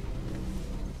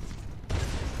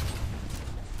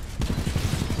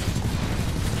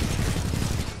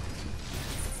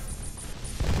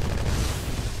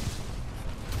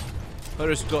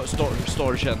 Hörru,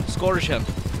 skorchen.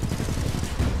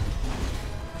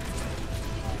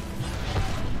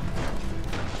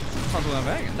 Fan tog den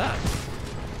vägen där?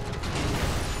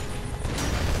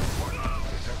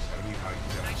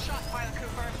 Nice shot, Pilot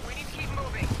Cooper. We need to keep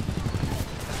moving.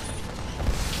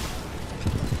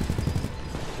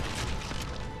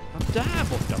 Ja, där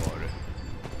borta var du.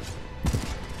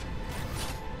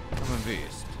 Ja, men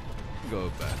visst.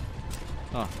 Gubbe.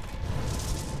 Ja.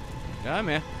 Jag är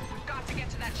med. We've got to get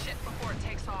to that ship before it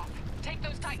takes off. Take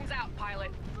those Titans out,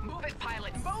 Pilot. Move it,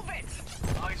 Pilot. Move it!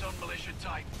 Eyes on militia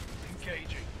Titan.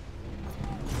 Engaging.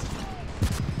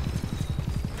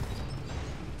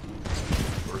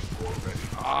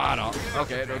 Ah, no.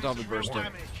 Okej, då tar vi bursten.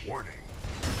 Warning.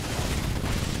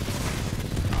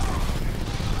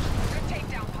 Good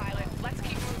takedown, Pilot. Let's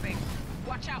keep moving.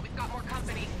 Watch out, we've got more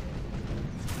company.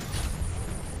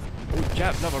 Oh,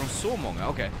 jävlar, var de så många?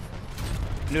 Okej.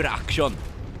 Nu är det action.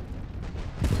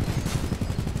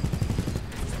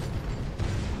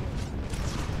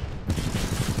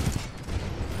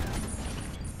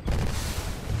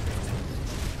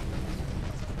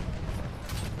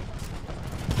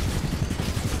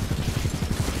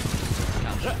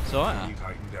 Kanske, så ja.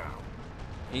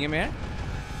 Ingen mer?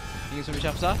 Ingen som vill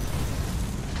tjafsa?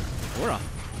 Jodå. How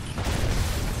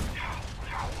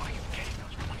are you getting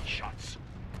those bloody shots?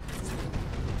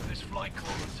 This flight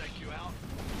call will take you out.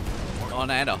 Ja,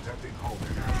 nej då.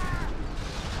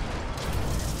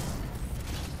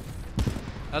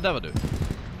 Ja, där var du.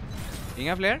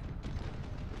 Inga fler?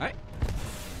 Nej.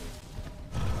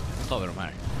 Då tar vi de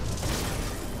här.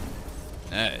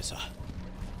 Nej, så.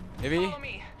 Är vi? Follow me.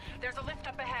 There's a lift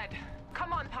up ahead.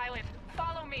 Come on, Pilot.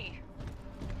 Follow me.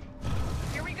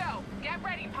 Here we go. Get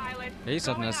ready, Pilot. Jag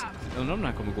gissar att den här, undrar om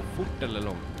den här kommer gå fort eller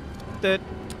långt.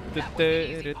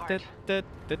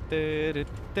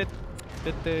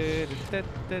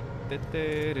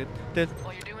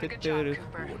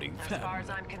 Ordning 5.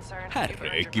 Här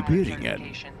är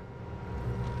ekiperingen.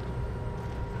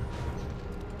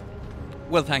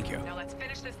 Well, thank you. Now let's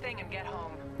finish this thing and get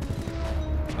home.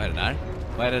 Vad är det där?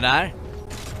 Vad är det där?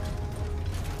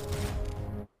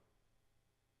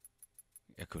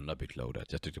 Jag kunde ha bytt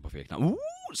loadet. Jag tyckte på fel knapp.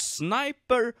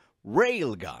 Sniper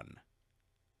railgun.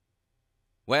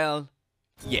 Well,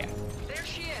 yeah. There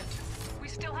she is. We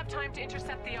still have time to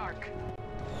intercept the Ark.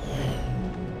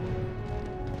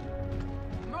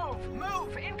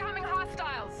 Move! Incoming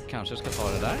hostiles! Kanske ska ta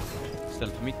det där.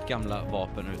 Istället för mitt gamla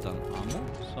vapen utan ammo.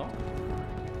 Så.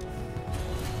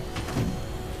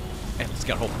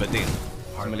 Älskar hoppet in.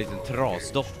 Som en liten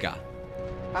trasdocka.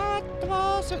 Nej,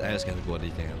 jag ska inte gå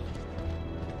dit igen.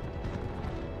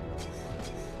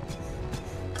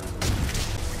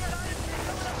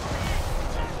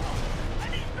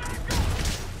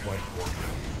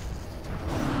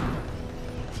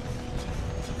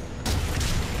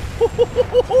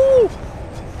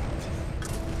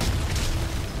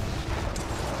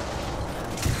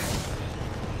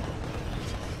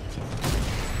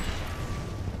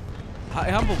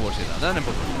 Är han på vår sida? Den är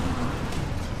på vår sida.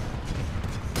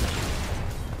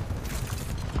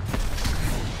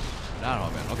 Där har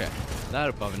vi en, okej. Där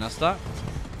uppe har vi nästa.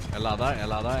 Jag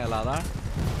laddar.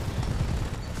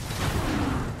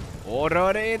 Åh,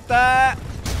 rör det inte!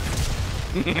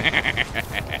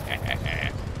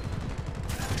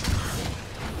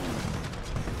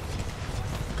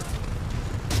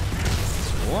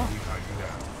 Så.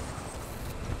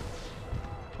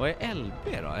 Vad är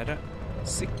LB då? Är det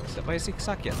vad är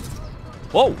zigzacken?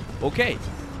 Wow, okej.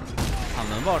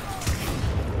 Användbart.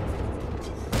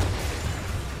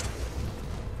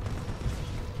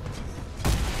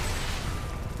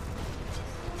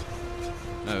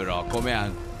 Nu då, kom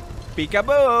igen.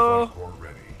 Peekaboo!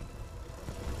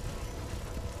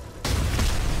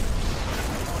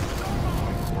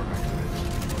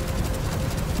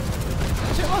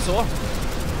 Ser man så?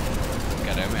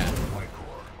 Ska det med?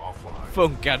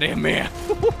 funkar det med.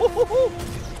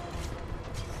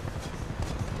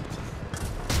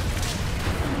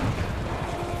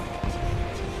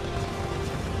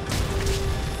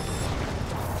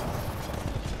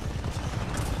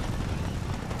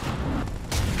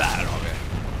 Där har vi.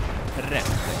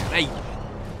 Rätt. Nej.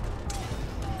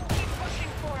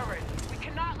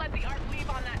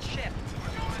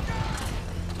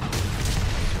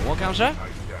 Så kanske.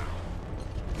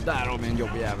 Där har vi en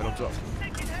jobbig jävel också.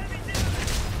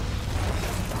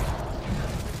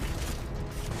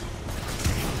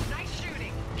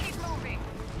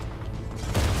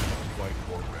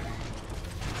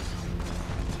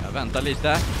 Jag väntar lite.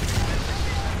 Jag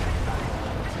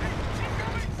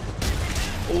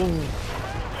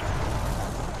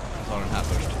tar den här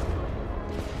först.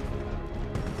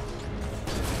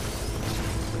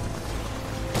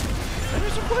 Den är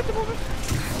så skönt på mig.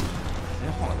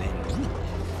 Jaha, det är nog.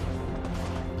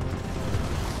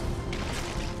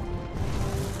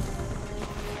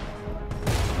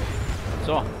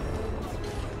 Så.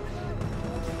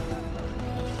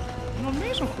 Någon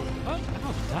mer som skjuter? Ja,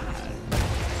 där.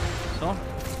 Så.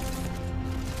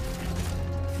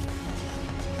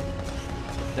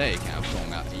 Det kan jag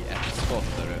fånga i ett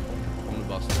skott där. Om du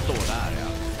bara står där, ja.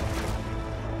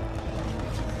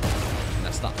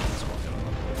 Nästan ett skott.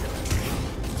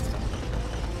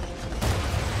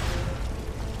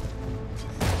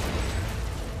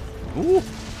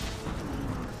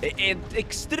 Det är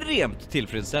extremt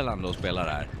tillfredsställande att spela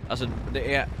det här. Alltså,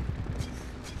 det är...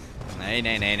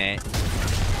 Nej.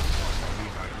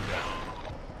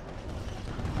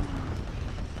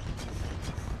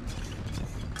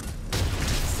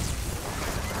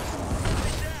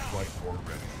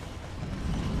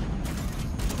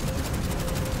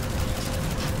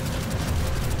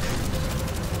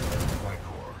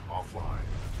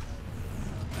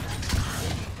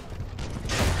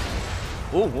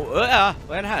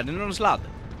 Vad är det här? Det är någon sladd.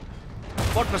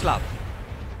 Bort med sladd.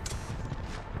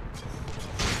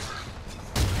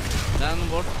 Den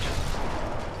bort.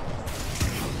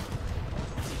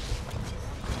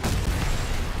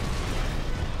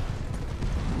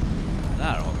 Där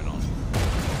har vi någon.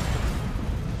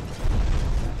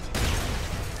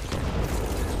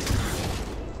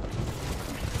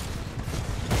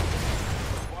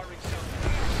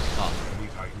 Ja.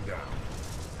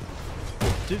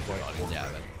 Du var din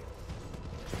jävel.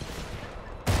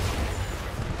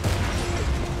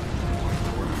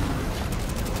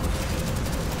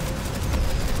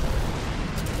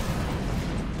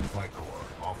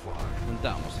 Den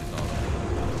där måste jag ta.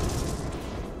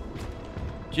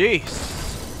 Jeez.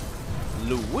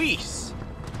 Louise.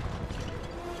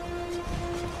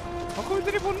 Vad kommer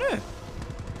det på nu?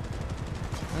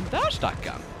 Den där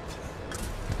stackaren.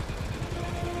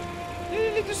 Det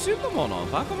är lite synd om honom,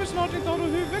 för han kommer snart inte ha något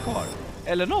huvud kvar.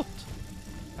 Eller något.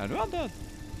 Ja, nu är han död.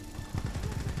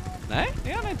 Nej,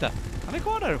 det är han inte. Han är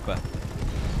kvar där uppe.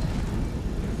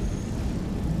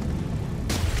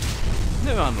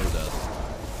 Nu är han nog död.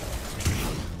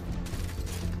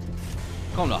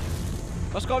 Kom då.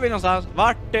 Var ska vi någonstans?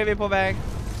 Vart är vi på väg?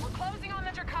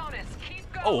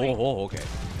 Okej.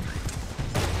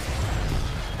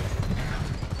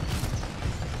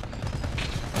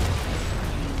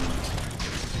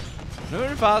 Nu är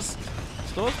du fast.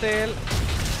 Stå still. Där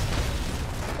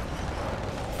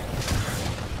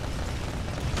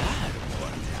var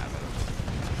en jävel.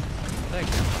 Där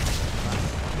kan jag.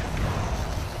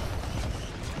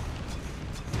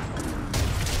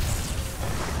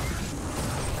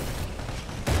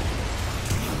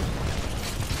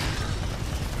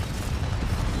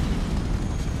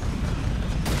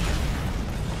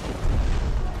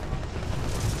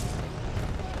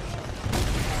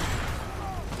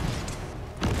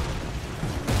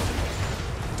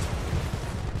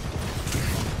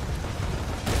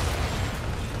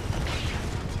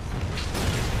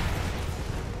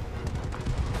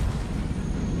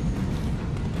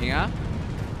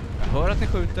 Jag hör att ni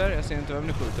skjuter, jag ser inte vem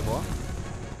ni skjuter på.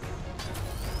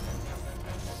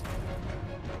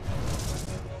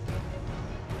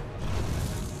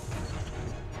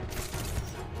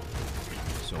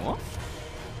 Så.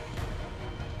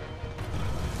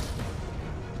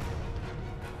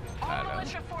 All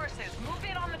militia forces, move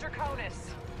in on the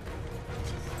Draconis.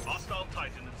 Hostile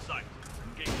Titan in sight.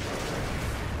 Engage.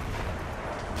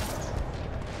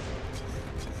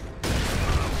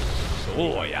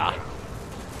 Så ja.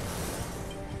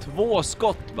 2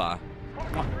 skott va?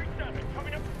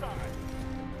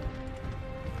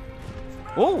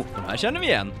 Oh, de här känner vi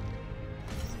igen.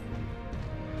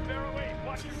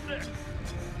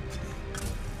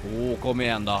 Kom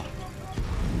igen då.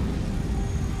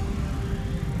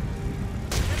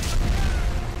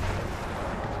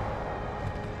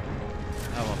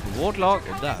 Vårt lag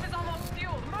är där.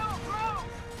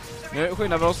 Nu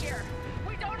skyndar vi oss.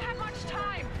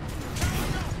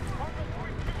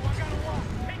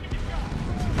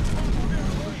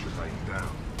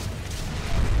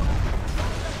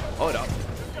 Oj då.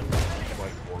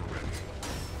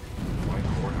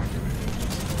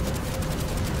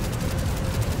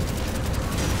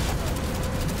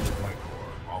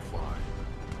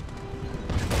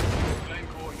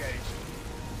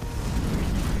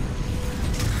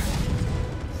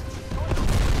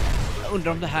 Jag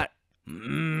undrar om det här...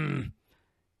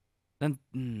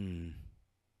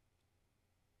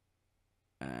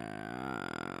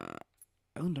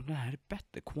 Jag undrar om det här är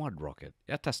bättre. Quad Rocket.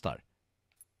 Jag testar.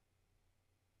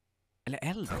 Eller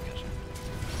elden kanske.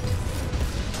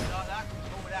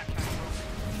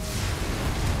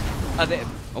 Ja, det...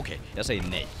 Okej, jag säger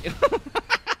nej.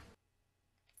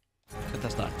 Jag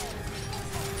testar.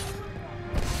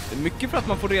 Det är mycket för att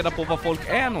man får reda på var folk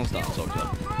är någonstans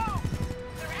också.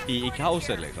 I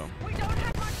kaoset liksom.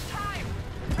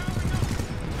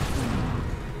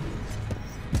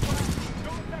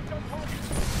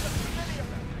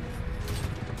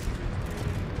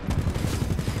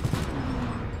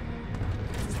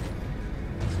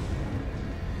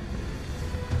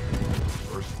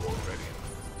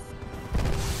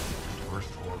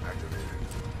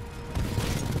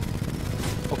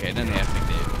 Okej, den är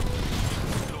effektiv.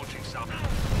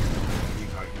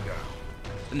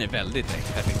 Den är väldigt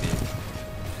effektiv.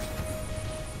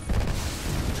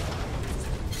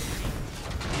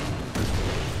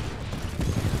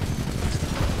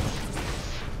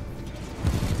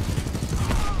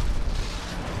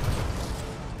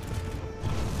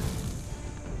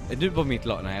 Är du på mitt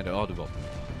lag? Nej, ja, du var.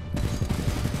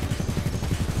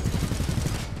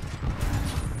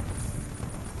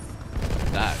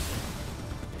 Där.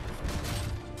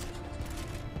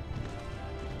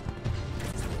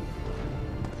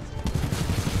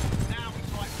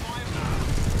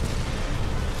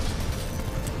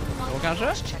 Så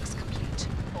kanske?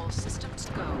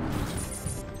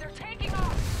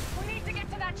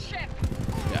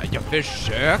 Ja, jag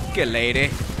försöker, lady.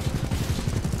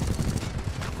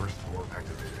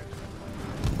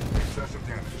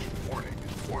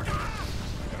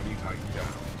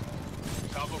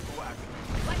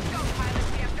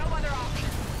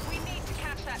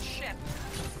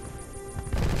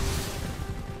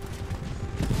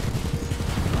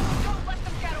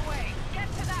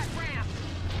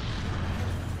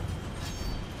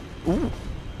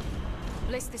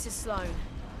 Bliss, this is Sloan.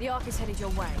 The Ark is headed your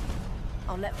way.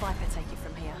 I'll let Viper take it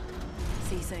from here.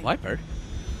 See you soon. Viper?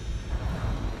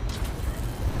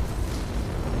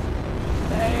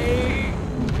 Nej!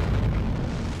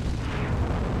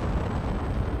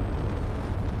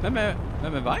 Vem är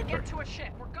Viper?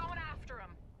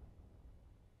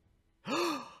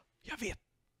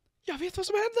 Jag vet vad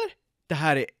som händer.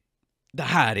 Det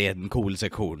här är en cool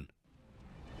sektion.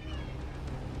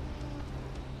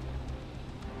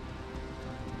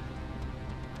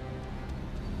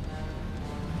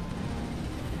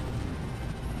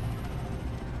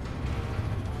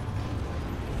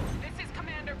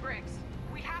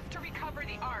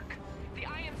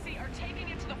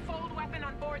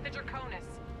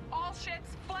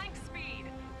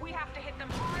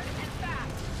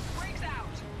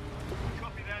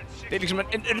 Det är liksom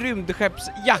en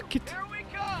rymdskeppsjakt.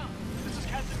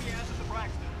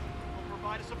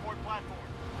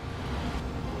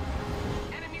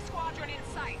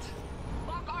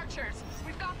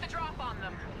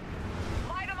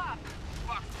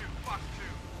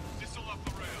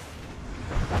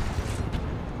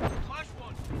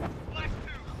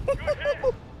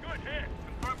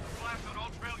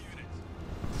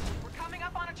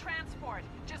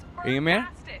 Ingen mer?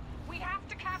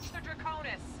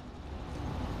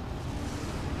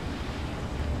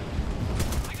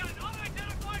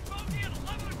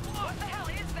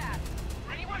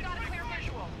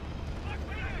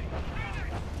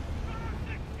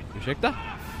 Ursäkta?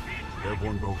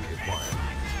 Airborne bogey acquired.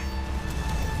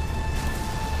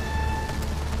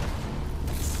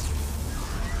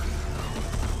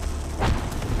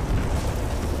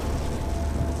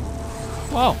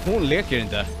 Wow, hon leker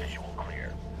inte.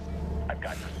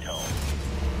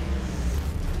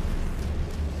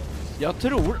 Jag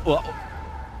tror...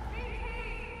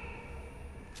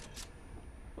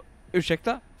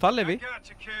 Ursäkta? Faller vi?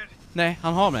 Nej,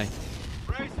 han har mig.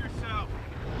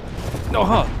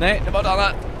 Jaha, nej, det var ett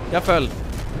annat. Jag föll.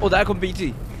 Och där kom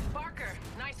BT. Barker,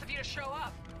 nice of you to show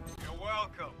up. You're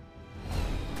welcome.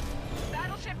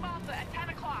 Battleship Malta at 10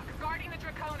 o'clock, guarding the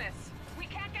Draconis. We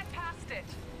can't get past it.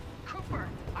 Cooper,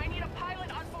 I need a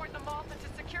pilot on board the Malta to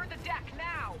secure the deck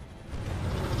now.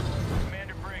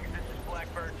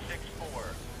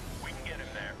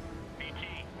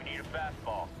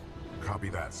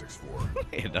 6-4.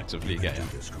 Det är dags att flyga, ja.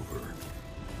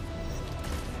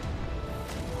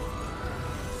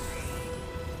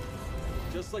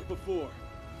 Just like before.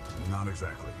 Not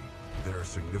exactly. There are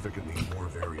significantly more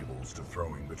variables to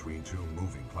throwing between two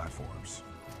moving platforms.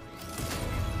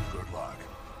 Good luck.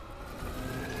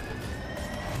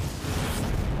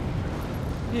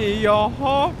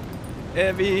 Jaha,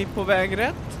 är vi på väg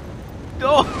rätt?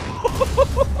 Då!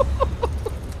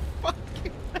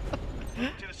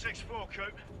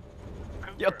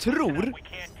 Jag tror...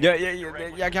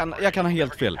 Jag kan ha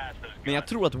helt fel. Men jag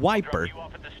tror att Wiper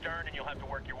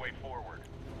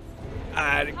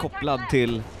är kopplad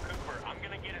till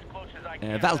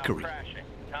Valkyrie.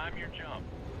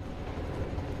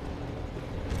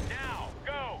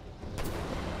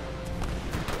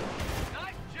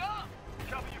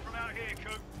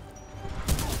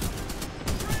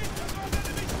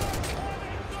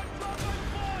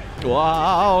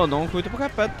 Wow, de skjuter på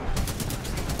skeppet.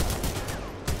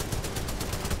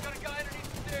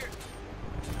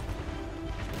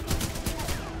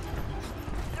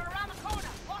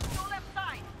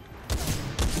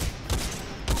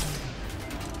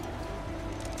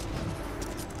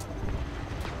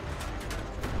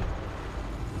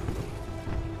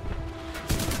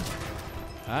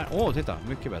 Här, åh, titta,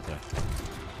 mycket bättre.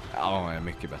 Ja,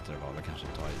 mycket bättre var väl kanske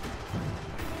ta i.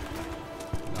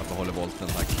 Jag behåller volten,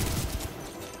 tack.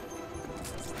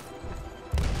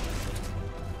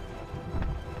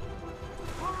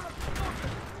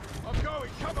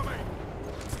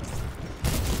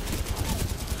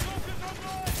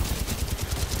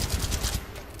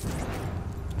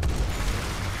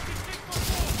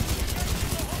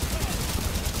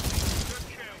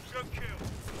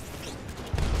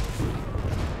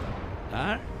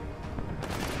 Där.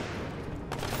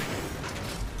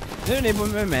 Nu är ni på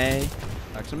med mig.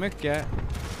 Tack så mycket.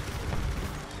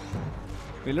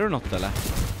 Vill du något eller?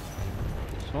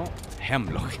 Så,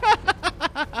 hemlock.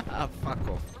 Fuck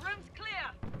off.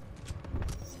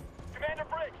 Commander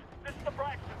Briggs, this is the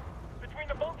Braxton. Between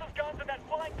the Vulture's guns and that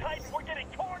flying Titan, we're getting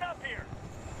torn up here.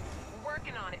 We're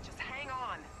working on it, just hang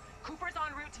on. Cooper's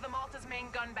en route to the Malta's main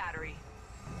gun battery.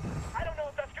 I don't know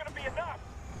if that's gonna be enough.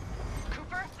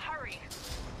 Cooper, hurry.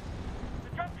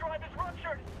 The jump drive is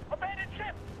ruptured. Abandoned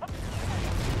ship.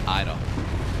 Aj då.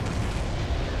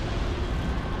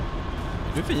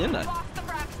 Du är fiende.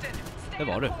 Det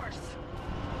var du.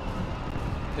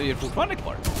 Du är fortfarande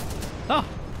kvar. Ah.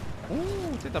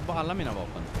 Oh, titta på alla mina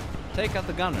vapen. Take out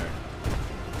the gunner.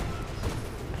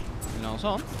 Vill du ha en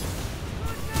sån?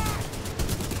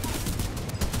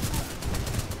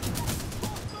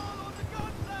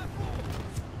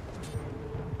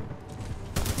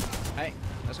 Hej,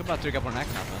 jag ska bara trycka på den här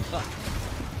knappen. Så.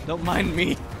 Don't mind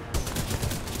me.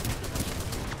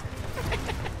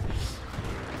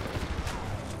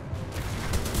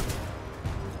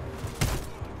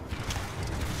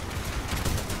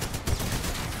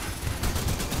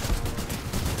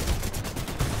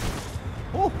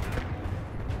 Oh!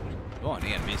 Det var en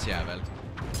envis jävel.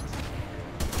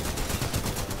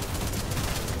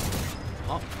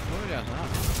 Ja, då är det så här.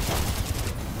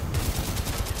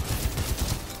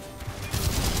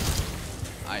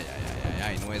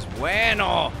 Aj, no es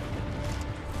bueno!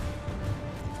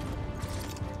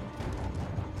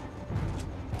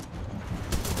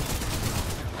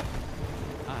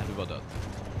 Du var död.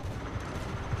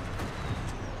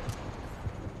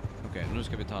 Okej, nu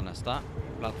ska vi ta nästa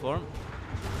plattform.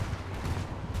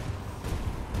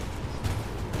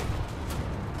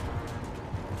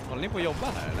 Håller ni på att jobba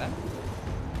här, eller?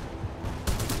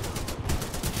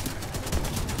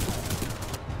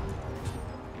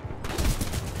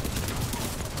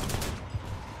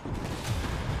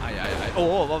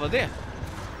 Åh, vad var det?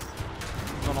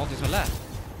 Det var någonting som lät.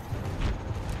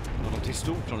 Det var någonting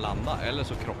stort som landade, eller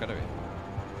så krockade vi.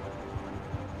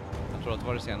 Jag tror att det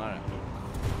var det senare.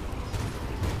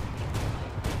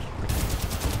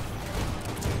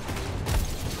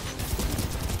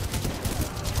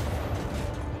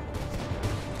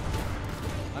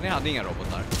 Men ni hade inga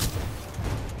robotar.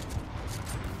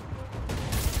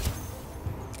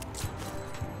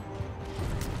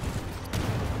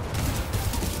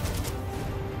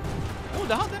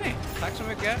 Det hade ni. Tack så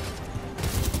mycket.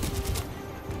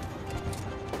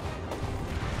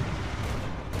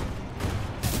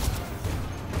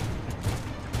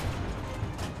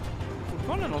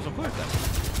 Fortfarande någon som skjuter.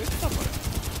 Titta på det.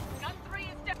 Gun 3 is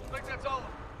dead. Looks that's all.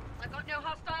 I got no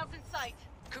hostiles in sight.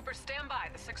 Cooper, stand by.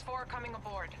 The 6-4 are coming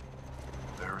aboard.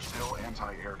 There are still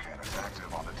anti-air cannons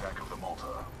active on the deck of the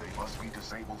Malta. They must be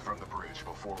disabled from the bridge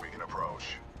before we can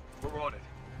approach. We're on it.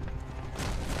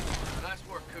 Nice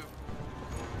work, Coop.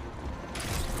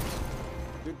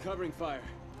 Good covering fire.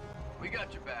 We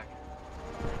got your back.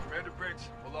 Commander Briggs,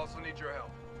 we'll also need your help.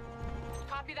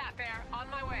 Copy that, Bear. On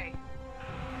my way.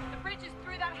 The bridge is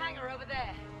through that hangar over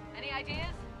there. Any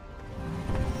ideas?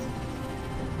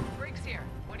 Briggs here.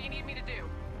 What do you need me to do?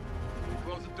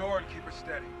 Close the door and keep her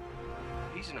steady.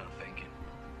 He's not thinking.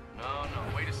 No,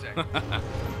 wait a second.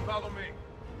 Follow me.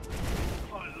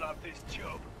 I love this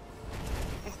job.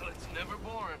 Well, it's never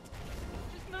boring.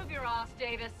 Just move your ass,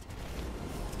 Davis.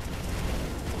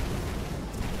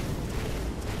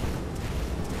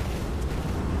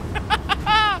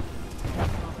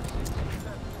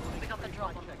 We got the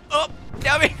drop on it. Oh,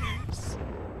 damn it!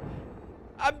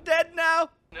 I'm dead now!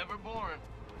 Never boring.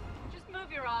 Just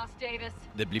move your ass, Davis.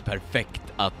 Det blir perfekt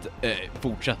att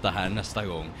fortsätta här nästa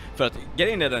gång. För att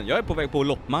grejen är den, jag är på väg på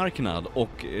loppmarknad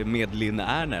och med Linn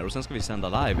Erner och sen ska vi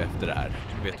sända live efter det här.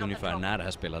 Så vi vet ungefär när det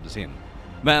här spelades in.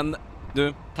 Men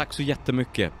du, tack så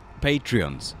jättemycket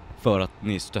Patreons för att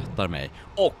ni stöttar mig.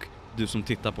 Och du som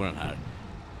tittar på den här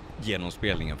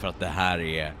genomspelningen, för att det här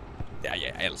är...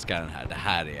 Jag älskar den här. Det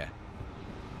här är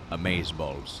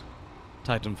Amazeballs.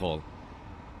 Titanfall.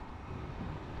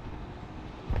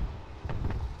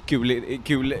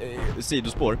 Kul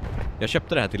sidospår. Jag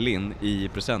köpte det här till Linn i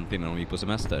present innan hon gick på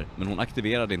semester. Men hon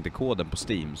aktiverade inte koden på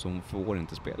Steam, så hon får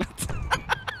inte spelet.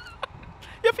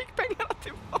 Jag fick pengarna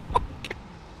tillbaka.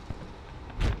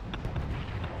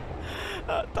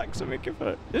 Tack så mycket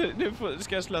för... Nu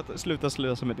ska jag sluta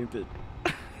slösa med din tid.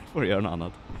 Får du göra något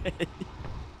annat. Hej.